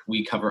everybody. Like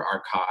we cover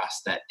our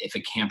costs, that if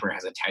a camper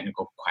has a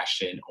technical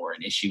question or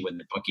an issue when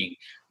they're booking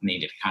and they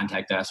need to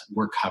contact us,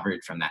 we're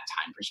covered from that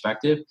time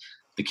perspective.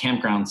 The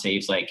campground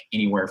saves like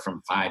anywhere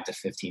from 5 to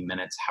 15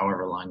 minutes,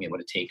 however long it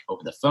would take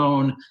over the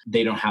phone.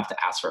 They don't have to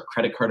ask for a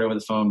credit card over the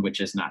phone, which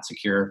is not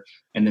secure.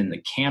 And then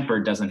the camper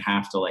doesn't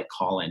have to like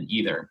call in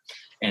either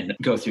and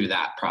go through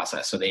that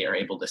process. So they are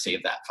able to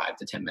save that 5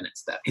 to 10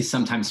 minutes that is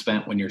sometimes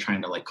spent when you're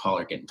trying to like call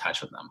or get in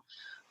touch with them.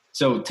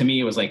 So to me,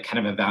 it was like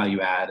kind of a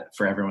value add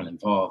for everyone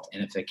involved.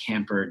 And if the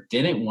camper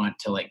didn't want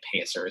to like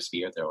pay a service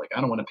fee, or they're like, I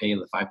don't want to pay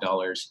the $5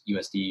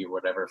 USD or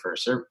whatever for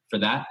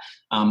that,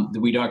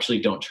 we actually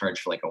don't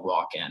charge for like a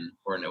walk-in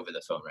or an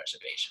over-the-phone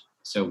reservation.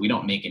 So we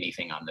don't make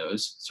anything on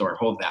those. So our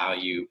whole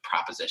value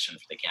proposition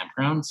for the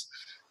campgrounds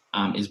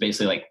is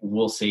basically like,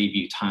 we'll save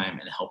you time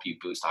and help you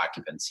boost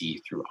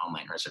occupancy through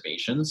online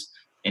reservations.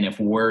 And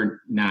if we're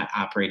not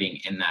operating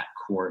in that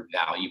core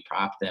value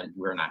prop, then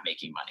we're not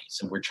making money.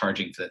 So we're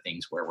charging for the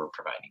things where we're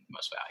providing the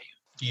most value.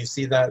 Do you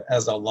see that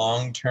as a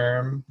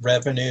long-term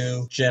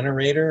revenue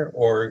generator,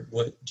 or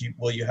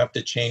will you have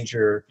to change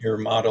your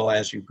model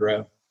as you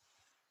grow?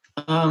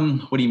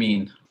 What do you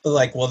mean?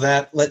 Like,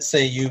 let's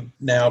say you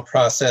now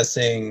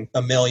processing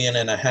 $1.5 million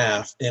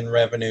in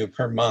revenue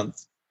per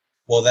month.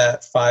 Will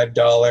that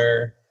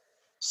 $5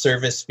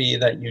 service fee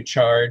that you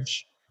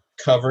charge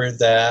cover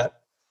that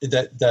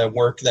the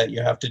work that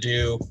you have to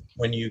do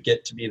when you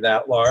get to be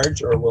that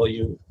large, or will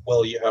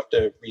you have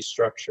to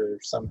restructure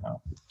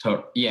somehow?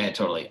 Yeah,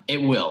 totally. It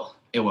will.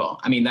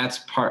 I mean, that's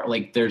part,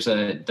 like there's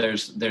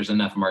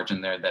enough margin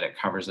there that it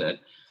covers it.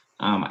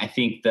 I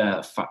think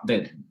the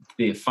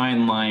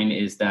fine line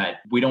is that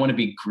we don't want to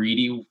be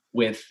greedy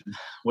with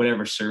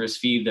whatever service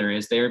fee there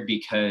is there,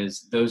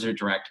 because those are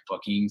direct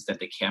bookings that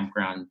the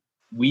campground,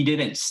 we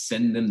didn't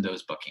send them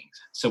those bookings.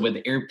 So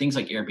with things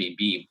like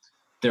Airbnb,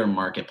 they're a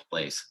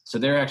marketplace. So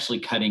they're actually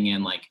cutting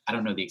in, like, I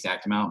don't know the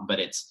exact amount, but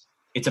it's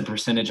a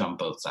percentage on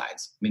both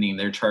sides, meaning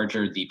they're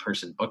charging the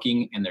person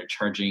booking and they're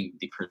charging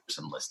the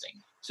person listing.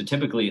 So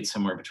typically it's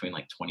somewhere between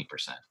like 20%.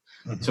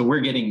 Mm-hmm. So we're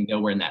getting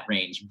nowhere in that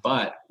range,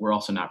 but we're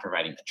also not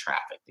providing the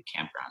traffic the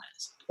campground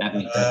is. That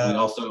means that we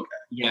also,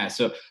 yeah.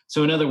 So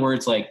in other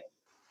words, like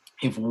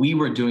if we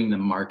were doing the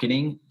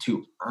marketing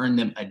to earn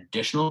them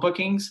additional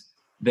bookings,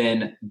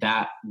 then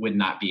that would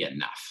not be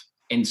enough.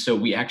 And so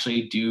we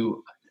actually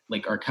do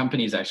like our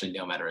company is actually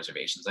Nomad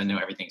Reservations. I know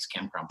everything's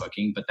campground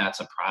booking, but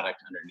that's a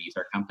product underneath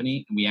our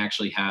company. And we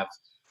actually have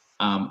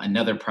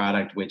another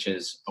product, which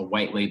is a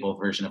white label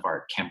version of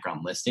our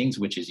campground listings,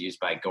 which is used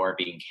by GoRV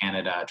in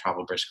Canada,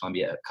 Travel British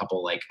Columbia, a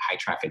couple like high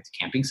traffic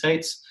camping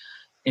sites.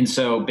 And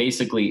so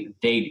basically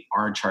they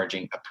are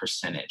charging a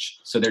percentage.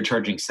 So they're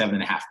charging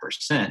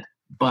 7.5%,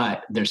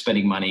 but they're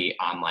spending money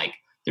on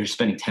they're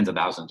spending tens of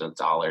thousands of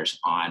dollars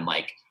on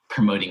like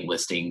promoting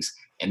listings,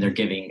 and they're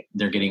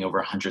getting over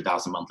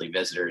 100,000 monthly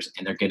visitors,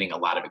 and they're getting a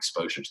lot of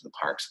exposure to the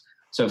parks.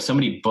 So if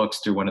somebody books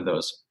through one of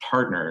those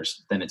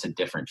partners, then it's a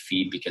different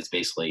fee, because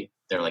basically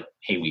they're like,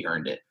 hey, we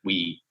earned it.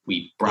 We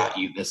brought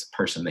you this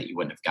person that you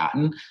wouldn't have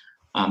gotten.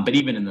 But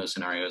even in those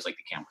scenarios, like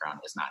the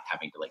campground is not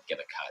having to like give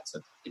a cut. So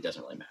it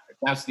doesn't really matter.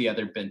 That's the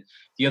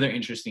other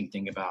interesting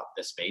thing about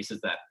this space is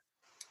that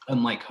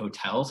unlike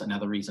hotels,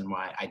 another reason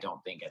why I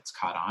don't think it's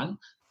caught on,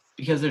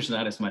 because there's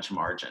not as much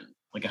margin.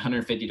 Like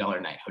 $150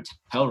 a night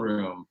hotel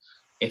room,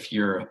 if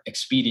you're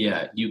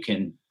Expedia, you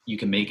can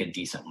make a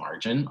decent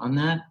margin on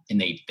that, and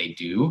they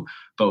do.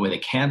 But with a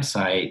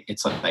campsite,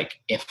 it's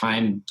like if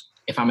I'm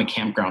a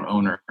campground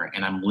owner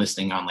and I'm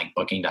listing on like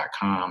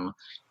booking.com,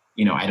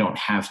 I don't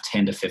have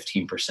 10 to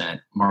 15%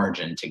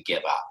 margin to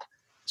give up.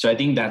 So I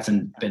think that's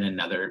been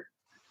another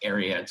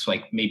area. It's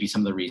like maybe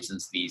some of the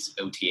reasons these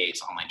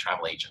OTAs, online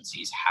travel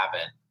agencies,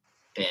 haven't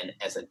been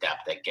as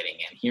adept at getting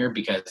in here,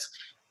 because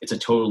it's a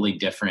totally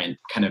different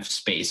kind of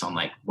space on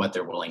like what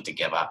they're willing to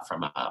give up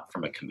from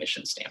a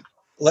commission standpoint.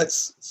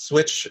 Let's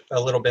switch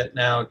a little bit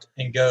now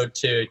and go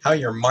to how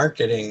you're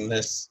marketing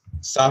this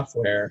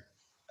software.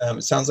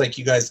 It sounds like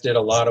you guys did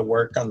a lot of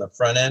work on the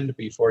front end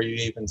before you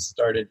even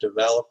started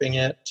developing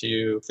it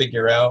to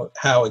figure out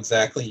how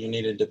exactly you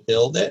needed to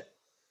build it.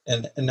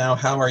 And now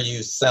how are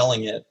you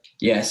selling it?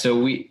 Yeah,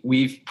 so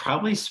we've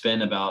probably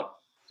spent about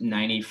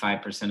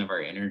 95% of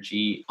our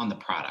energy on the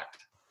product.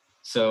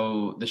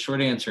 So the short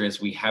answer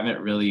is we haven't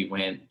really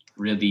went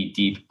really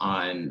deep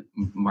on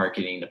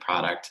marketing the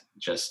product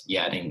just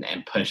yet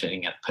and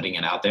putting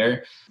it out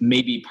there.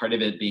 Maybe part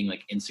of it being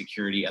like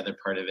insecurity, other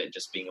part of it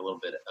just being a little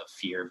bit of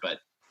fear. But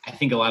I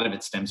think a lot of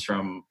it stems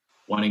from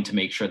wanting to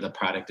make sure the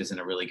product is in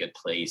a really good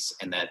place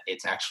and that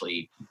it's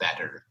actually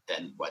better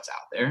than what's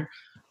out there.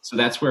 So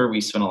that's where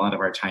we spend a lot of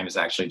our time, is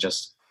actually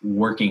just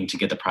working to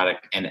get the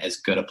product in as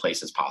good a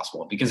place as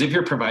possible. Because if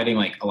you're providing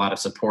like a lot of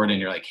support and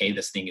you're like, hey,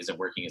 this thing isn't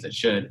working as it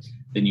should,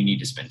 then you need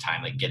to spend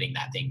time like getting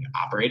that thing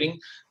operating.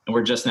 And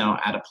we're just now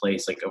at a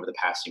place like over the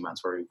past few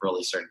months where we've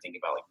really started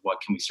thinking about like,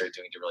 what can we start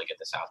doing to really get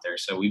this out there?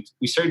 So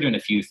we started doing a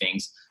few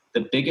things.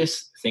 The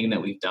biggest thing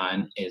that we've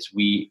done is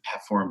we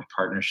have formed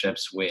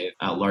partnerships with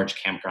large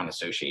campground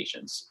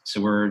associations.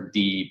 So we're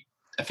the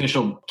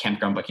official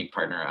campground booking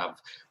partner of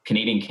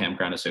Canadian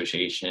Campground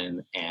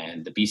Association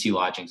and the BC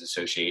Lodgings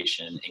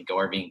Association and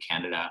GoRV in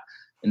Canada.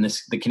 And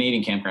the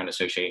Canadian Campground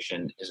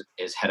Association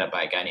is headed up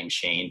by a guy named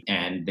Shane,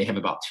 and they have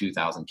about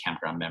 2,000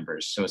 campground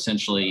members. So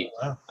essentially,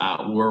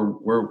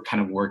 we're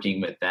kind of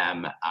working with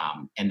them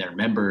and their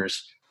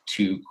members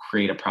to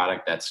create a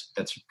product that's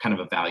kind of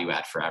a value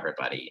add for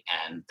everybody.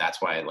 And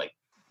that's why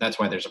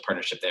there's a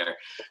partnership there.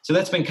 So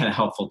that's been kind of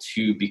helpful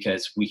too,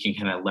 because we can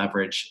kind of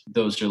leverage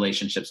those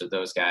relationships with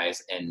those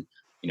guys and,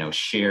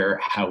 share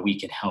how we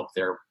can help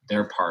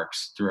their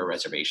parks through a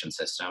reservation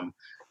system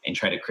and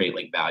try to create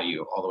like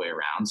value all the way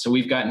around. So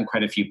we've gotten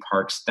quite a few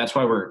parks. That's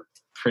why we're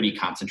pretty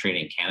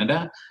concentrated in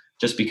Canada,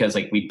 just because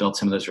like we built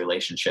some of those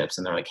relationships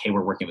and they're like, hey,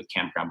 we're working with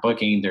Campground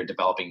Booking. They're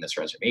developing this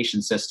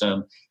reservation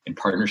system in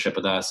partnership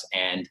with us,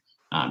 and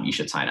you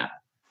should sign up.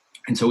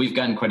 And so we've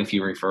gotten quite a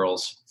few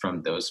referrals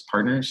from those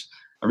partners.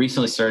 I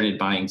recently started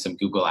buying some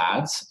Google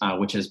ads,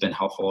 which has been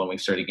helpful. And we've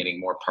started getting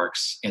more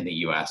parks in the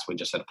US. We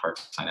just had a park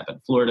sign up in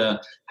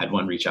Florida, had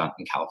one reach out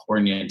in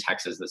California and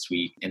Texas this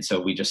week. And so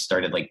we just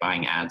started like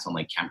buying ads on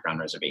like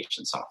campground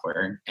reservation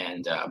software.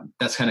 And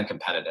that's kind of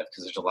competitive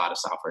because there's a lot of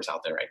softwares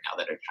out there right now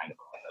that are trying to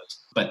buy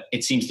those. But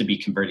it seems to be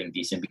converting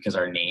decent because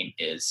our name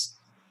is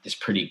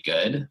pretty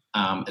good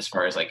as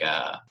far as like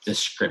the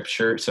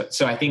scripture.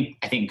 So I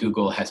think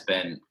Google has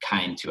been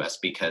kind to us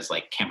because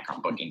like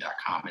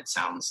campgroundbooking.com, it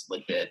sounds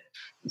legit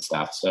and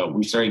stuff. So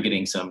we started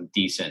getting some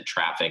decent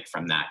traffic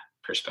from that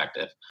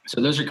perspective.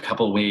 So those are a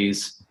couple of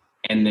ways.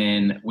 And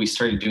then we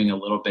started doing a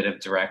little bit of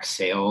direct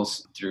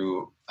sales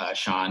through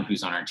Sean,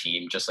 who's on our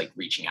team, just like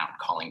reaching out and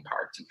calling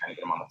parks and trying to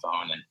get them on the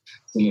phone and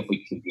seeing if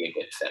we could be a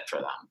good fit for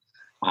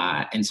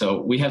them. And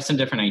so we have some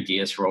different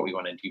ideas for what we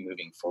want to do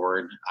moving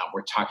forward.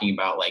 We're talking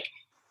about like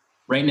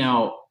right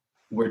now,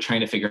 we're trying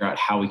to figure out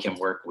how we can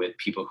work with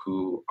people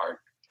who are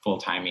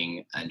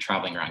full-timing and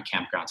traveling around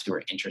campgrounds who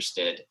are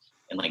interested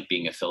in like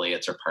being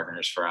affiliates or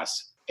partners for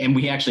us. And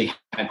we actually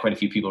had quite a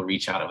few people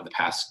reach out over the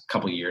past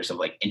couple of years of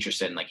like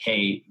interested in like,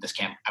 hey, this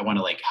camp, I want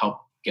to like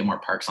help get more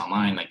parks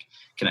online. Like,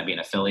 can I be an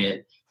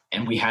affiliate?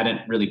 And we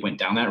hadn't really went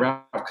down that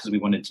route because we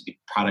wanted the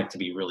product to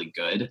be really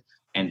good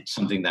and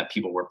something that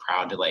people were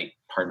proud to like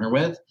partner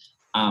with.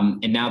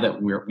 And now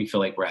that we feel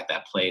like we're at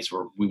that place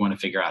where we want to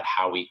figure out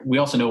how we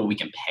also know what we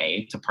can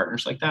pay to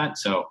partners like that.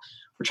 So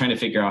we're trying to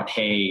figure out,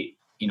 hey,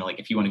 like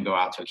if you want to go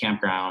out to a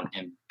campground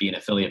and be an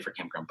affiliate for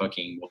Campground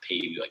Booking, we'll pay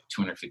you like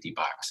 $250.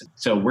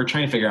 So we're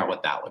trying to figure out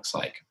what that looks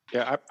like.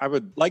 Yeah, I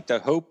would like to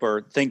hope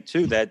or think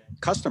too that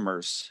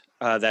customers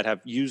that have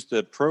used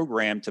the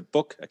program to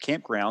book a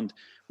campground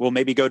will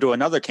maybe go to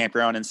another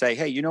campground and say,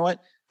 hey, you know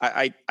what?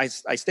 I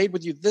stayed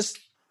with you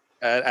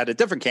at a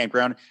different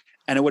campground,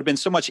 and it would have been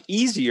so much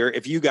easier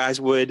if you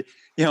guys would,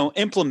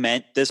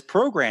 implement this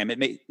program. It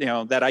may,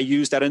 that I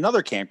used at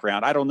another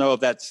campground. I don't know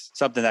if that's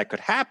something that could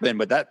happen,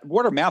 but that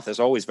word of mouth is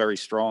always very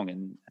strong.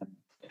 And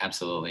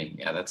absolutely,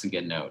 yeah, that's a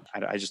good note.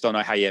 I just don't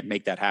know how you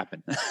make that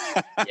happen.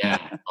 Yeah,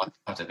 I'll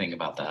have to think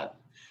about that.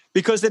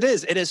 Because it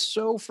is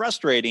so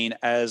frustrating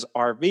as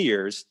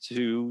RVers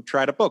to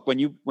try to book. When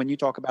you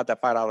talk about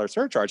that $5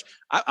 surcharge,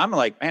 I'm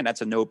like, man,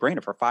 that's a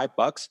no-brainer. For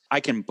 $5, I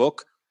can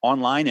book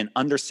online in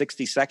under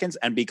 60 seconds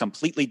and be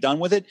completely done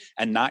with it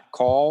and not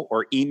call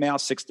or email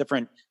 6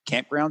 different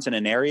campgrounds in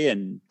an area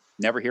and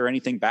never hear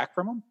anything back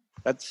from them.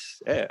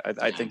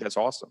 I think that's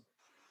awesome.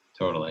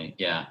 Totally.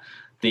 Yeah.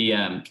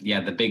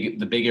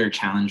 The bigger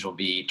challenge will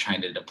be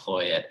trying to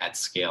deploy it at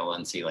scale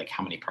and see like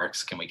how many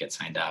parks can we get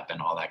signed up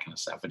and all that kind of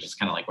stuff, which is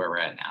kind of like where we're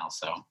at now.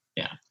 So,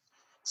 yeah.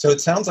 So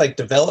it sounds like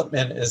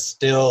development is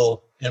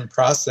still in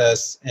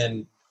process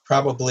and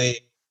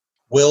probably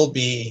will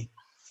be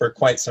for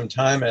quite some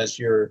time as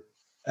you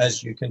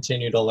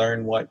continue to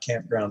learn what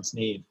campgrounds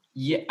need.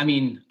 Yeah. I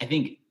mean, I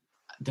think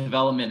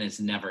development is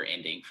never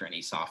ending for any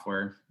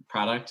software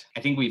product. I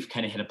think we've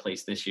kind of hit a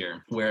place this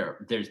year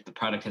where the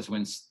product has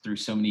went through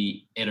so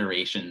many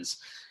iterations,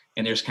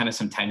 and there's kind of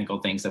some technical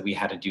things that we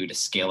had to do to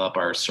scale up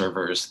our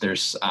servers.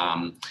 There's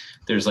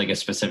like a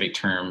specific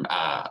term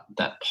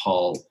that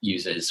Paul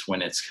uses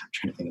when I'm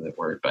trying to think of the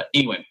word, but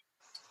anyway,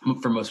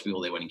 for most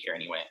people, they wouldn't care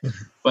anyway.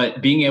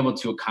 But being able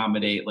to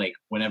accommodate, like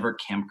whenever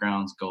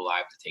campgrounds go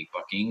live to take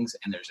bookings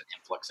and there's an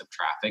influx of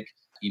traffic,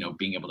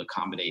 being able to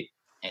accommodate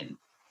and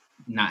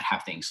not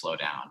have things slow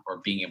down, or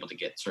being able to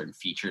get certain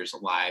features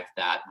live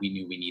that we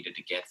knew we needed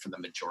to get for the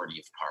majority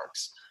of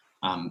parks.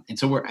 And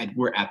so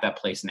we're at that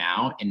place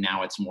now, and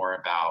now it's more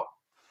about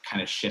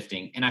kind of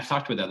shifting. And I've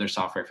talked with other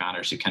software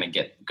founders who kind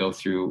of go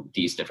through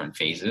these different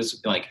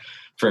phases. Like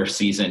for a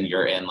season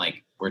you're in,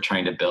 like we're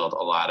trying to build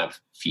a lot of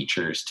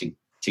features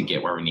to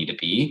get where we need to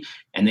be.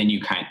 And then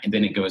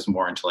then it goes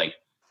more into like,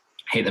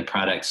 hey, the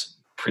product's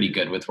pretty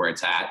good with where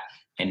it's at,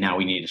 and now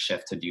we need to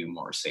shift to do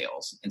more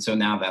sales. And so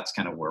now that's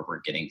kind of where we're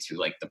getting to,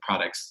 like the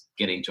product's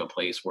getting to a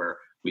place where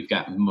we've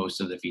got most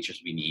of the features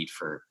we need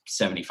for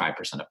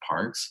 75% of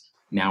parks.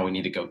 Now we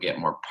need to go get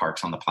more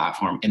parks on the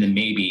platform. And then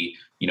maybe,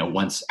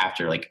 once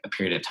after like a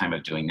period of time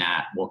of doing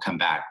that, we'll come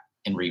back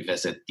and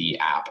revisit the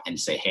app and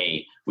say,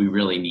 hey, we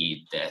really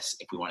need this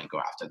if we want to go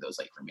after those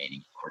like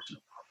remaining portions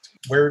of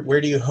parks.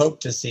 Where do you hope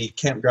to see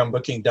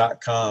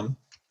campgroundbooking.com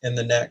in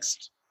the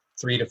next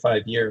 3 to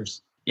 5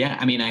 years? Yeah,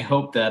 I mean, I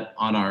hope that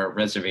on our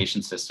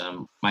reservation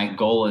system, my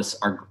goal is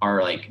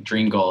our like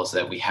dream goal is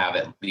that we have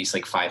at least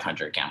like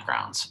 500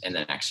 campgrounds in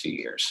the next few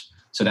years.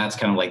 So that's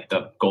kind of like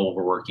the goal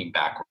we're working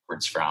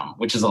backwards from,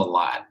 which is a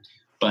lot.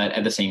 But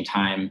at the same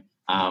time,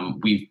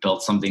 we've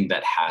built something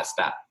that has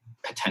that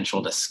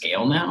potential to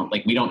scale now.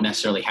 Like we don't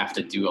necessarily have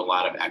to do a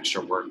lot of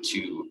extra work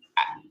to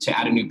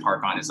add a new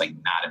park on is like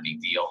not a big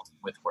deal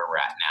with where we're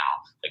at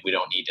now. Like we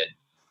don't need to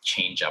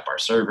change up our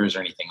servers or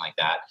anything like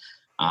that.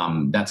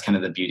 That's kind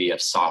of the beauty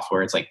of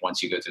software. It's like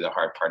once you go through the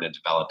hard part of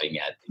developing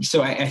it.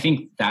 So I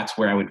think that's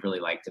where I would really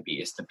like to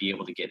be, is to be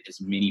able to get as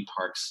many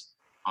parks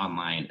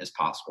online as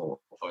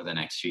possible over the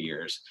next few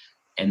years.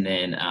 And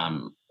then,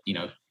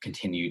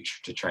 continue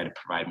to try to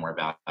provide more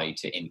value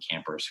to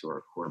in-campers who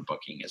are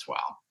booking as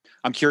well.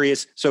 I'm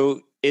curious.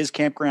 So is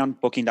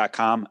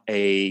campgroundbooking.com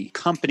a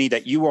company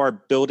that you are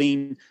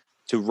building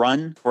to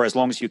run for as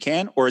long as you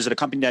can? Or is it a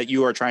company that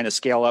you are trying to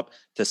scale up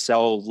to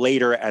sell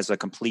later as a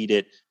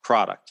completed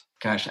product?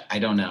 Gosh, I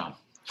don't know.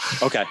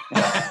 Okay.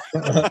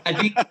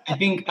 I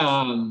think,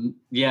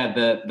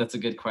 that's a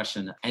good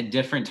question. At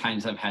different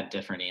times, I've had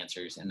different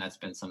answers, and that's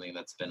been something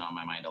that's been on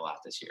my mind a lot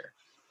this year.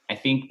 I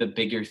think the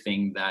bigger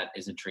thing that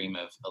is a dream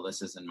of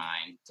Alyssa's and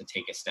mine, to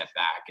take a step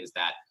back, is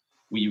that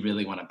we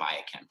really want to buy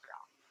a campground.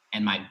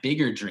 And my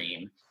bigger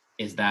dream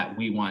is that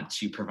we want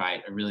to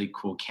provide a really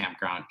cool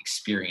campground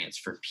experience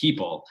for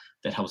people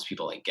that helps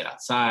people like get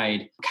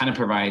outside, kind of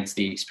provides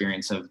the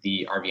experience of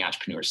the RV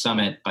Entrepreneur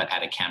Summit, but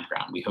at a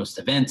campground. We host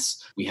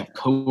events, we have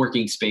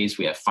co-working space,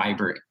 we have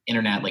fiber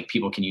internet, like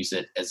people can use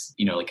it as,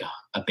 like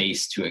a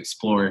base to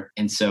explore.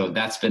 And so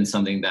that's been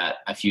something that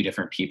a few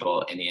different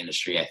people in the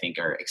industry, I think,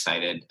 are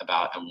excited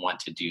about and want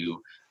to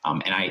do.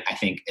 And I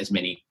think as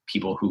many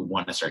people who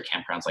want to start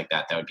campgrounds like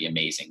that would be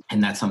amazing.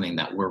 And that's something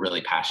that we're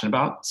really passionate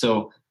about.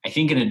 So I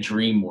think in a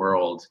dream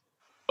world,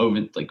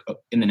 in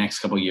the next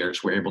couple of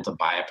years, we're able to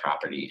buy a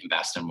property,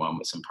 invest in one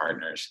with some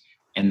partners,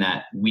 and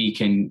that we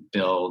can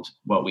build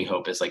what we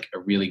hope is like a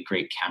really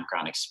great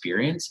campground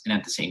experience. And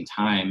at the same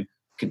time,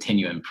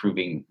 continue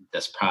improving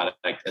this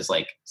product as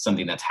like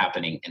something that's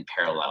happening in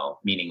parallel,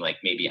 meaning like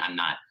maybe I'm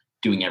not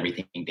doing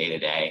everything day to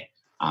day.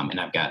 And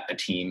I've got a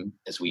team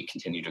as we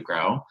continue to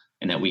grow,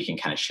 and that we can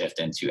kind of shift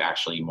into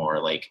actually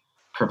more like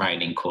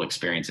providing cool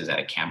experiences at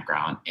a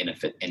campground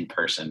in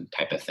person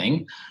type of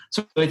thing.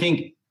 So I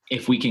think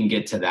if we can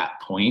get to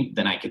that point,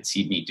 then I could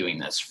see me doing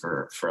this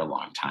for a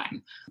long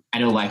time. I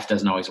know life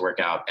doesn't always work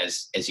out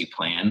as you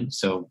plan,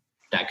 so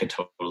that could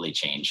totally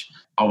change.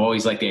 I've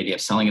always liked the idea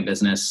of selling a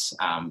business,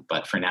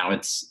 but for now,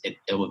 it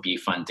would be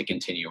fun to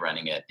continue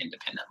running it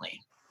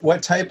independently.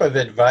 What type of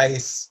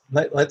advice,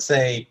 let's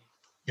say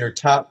your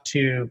top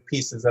 2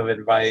 pieces of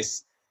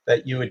advice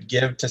that you would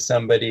give to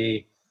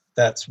somebody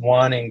that's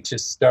wanting to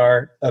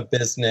start a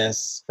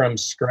business from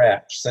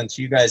scratch, since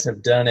you guys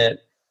have done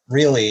it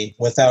really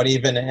without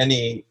even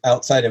any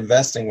outside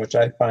investing, which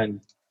I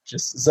find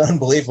just is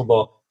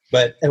unbelievable.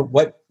 But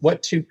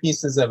what 2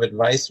 pieces of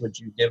advice would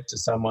you give to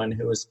someone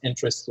who is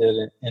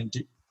interested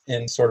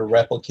in sort of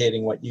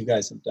replicating what you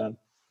guys have done?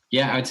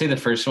 Yeah, I would say the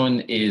first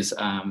one is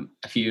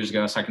a few years ago,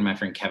 I was talking to my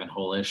friend Kevin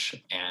Holish,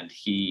 and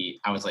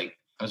I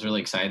was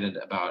really excited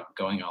about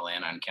going all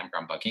in on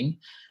campground booking.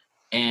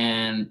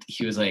 And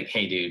he was like,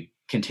 hey, dude,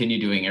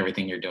 continue doing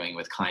everything you're doing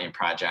with client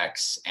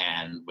projects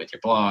and with your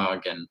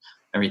blog and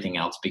everything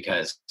else,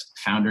 because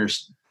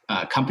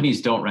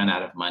companies don't run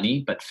out of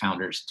money, but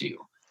founders do.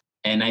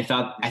 And I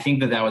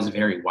think that was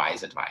very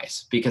wise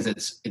advice, because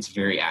it's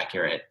very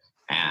accurate,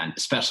 and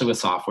especially with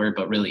software,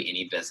 but really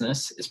any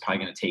business is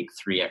probably going to take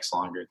 3x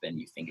longer than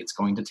you think it's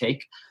going to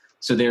take.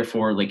 So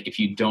therefore, like, if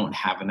you don't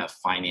have enough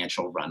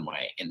financial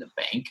runway in the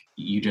bank,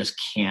 you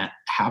just can't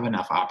have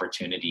enough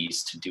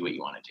opportunities to do what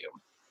you want to do.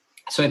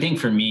 So I think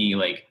for me,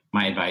 like,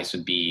 my advice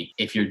would be,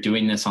 if you're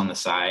doing this on the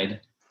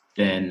side,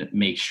 then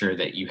make sure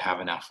that you have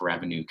enough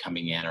revenue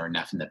coming in or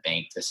enough in the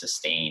bank to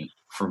sustain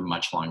for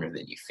much longer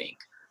than you think.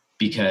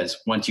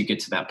 Because once you get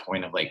to that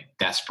point of like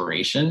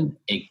desperation,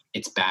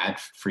 it's bad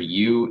for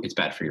you, it's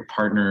bad for your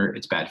partner,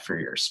 it's bad for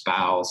your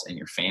spouse and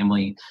your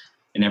family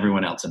and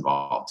everyone else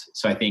involved.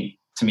 So I think,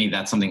 to me,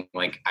 that's something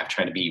like I've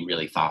tried to be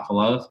really thoughtful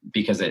of,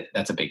 because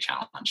that's a big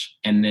challenge.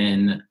 And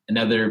then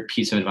another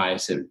piece of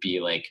advice, it would be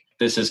like,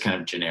 this is kind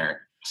of generic,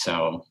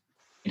 so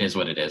it is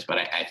what it is, but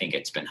I think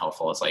it's been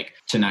helpful. It's like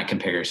to not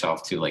compare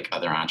yourself to like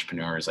other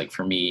entrepreneurs. Like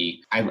for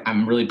me,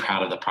 I'm really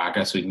proud of the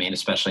progress we've made,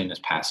 especially in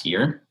this past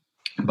year.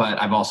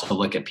 But I've also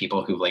looked at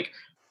people who like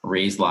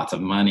raised lots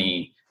of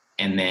money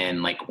and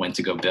then like went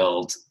to go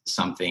build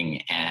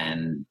something,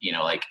 and, you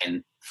know, like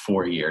in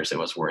 4 years, it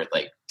was worth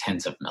like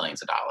tens of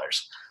millions of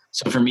dollars.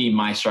 So for me,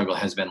 my struggle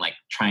has been like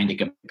trying to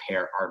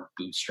compare our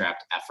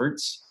bootstrapped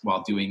efforts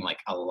while doing like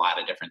a lot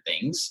of different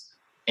things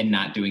and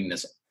not doing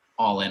this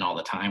all in all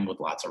the time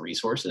with lots of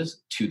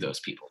resources to those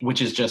people,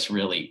 which is just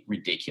really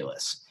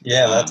ridiculous.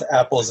 Yeah, that's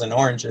apples and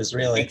oranges,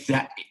 really.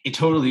 Exactly. It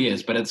totally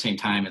is. But at the same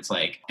time, it's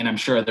like, and I'm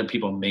sure other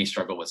people may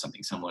struggle with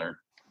something similar.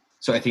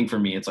 So I think for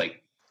me, it's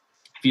like,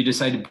 if you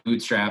decide to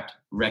bootstrap,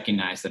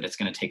 recognize that it's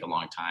going to take a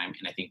long time.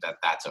 And I think that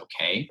that's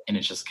okay. And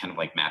it's just kind of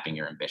like mapping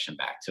your ambition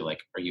back to like,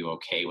 are you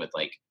okay with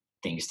like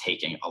things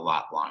taking a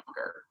lot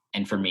longer?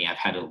 And for me, I've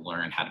had to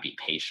learn how to be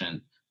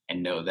patient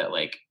and know that,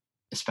 like,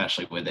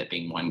 especially with it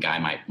being one guy,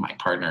 my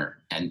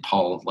partner, and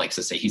Paul likes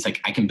to say, he's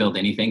like, I can build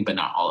anything, but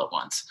not all at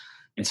once.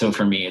 And so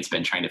for me, it's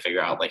been trying to figure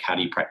out like, how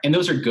do you, and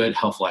those are good,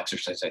 helpful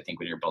exercises, I think,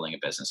 when you're building a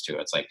business too.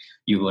 It's like,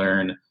 you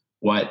learn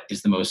what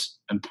is the most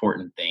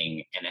important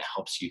thing, and it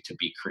helps you to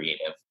be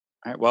creative.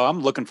 All right. Well, I'm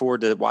looking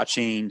forward to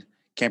watching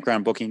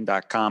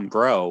campgroundbooking.com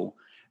grow.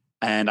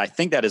 And I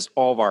think that is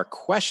all of our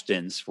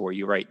questions for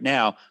you right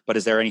now. But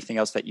is there anything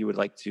else that you would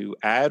like to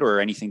add, or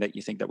anything that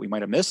you think that we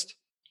might have missed?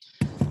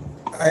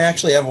 I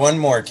actually have one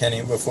more,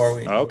 Kenny, before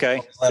we let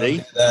him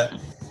do that.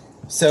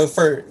 So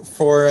for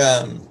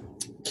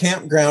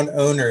campground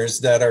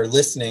owners that are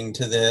listening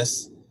to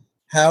this,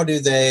 how do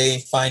they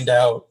find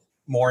out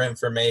more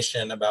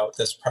information about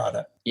this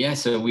product? Yeah,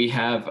 so we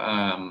have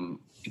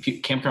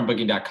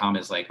campgroundbooking.com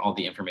is like all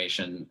the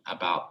information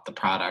about the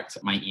product.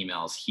 My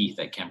email is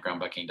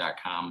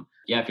heath@campgroundbooking.com.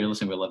 Yeah, if you're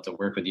listening, we'd love to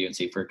work with you and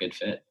see if we're a good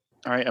fit.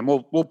 All right. And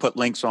we'll put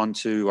links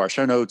onto our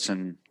show notes,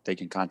 and they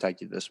can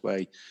contact you this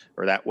way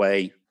or that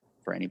way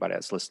for anybody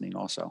that's listening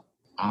also.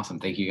 Awesome.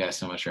 Thank you guys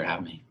so much for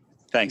having me.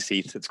 Thanks,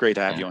 Heath. It's great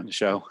to have you on the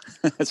show.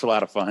 It's a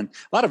lot of fun.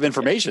 A lot of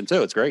information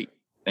too. It's great.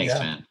 Thanks,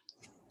 man.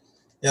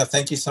 Yeah,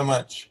 thank you so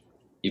much.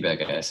 You bet,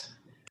 guys.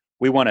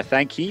 We want to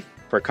thank Heath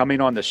for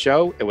coming on the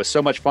show. It was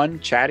so much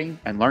fun chatting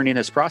and learning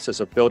his process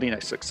of building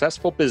a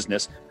successful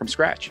business from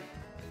scratch.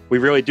 We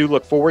really do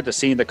look forward to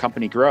seeing the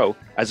company grow,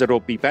 as it will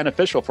be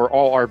beneficial for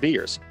all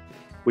RVers.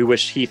 We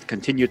wish Heath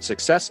continued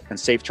success and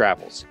safe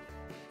travels.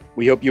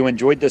 We hope you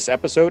enjoyed this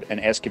episode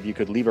and ask if you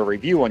could leave a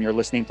review on your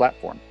listening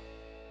platform.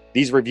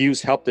 These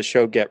reviews help the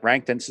show get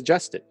ranked and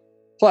suggested.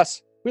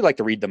 Plus, we like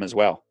to read them as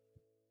well.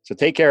 So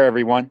take care,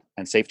 everyone,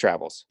 and safe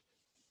travels.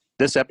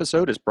 This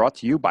episode is brought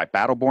to you by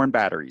Battleborn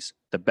Batteries,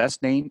 the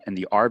best name in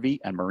the RV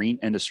and marine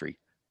industry.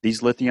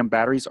 These lithium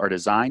batteries are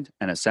designed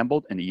and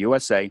assembled in the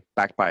USA,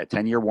 backed by a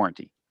 10-year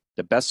warranty.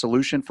 The best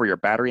solution for your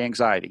battery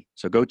anxiety.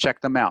 So go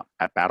check them out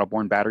at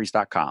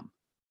battlebornbatteries.com.